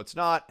in it, what's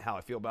not, how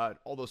I feel about it,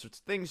 all those sorts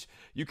of things.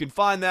 You can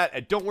find that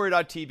at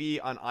don'tworry.tv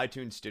on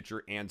iTunes,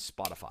 Stitcher, and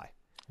Spotify.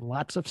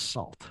 Lots of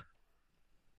salt.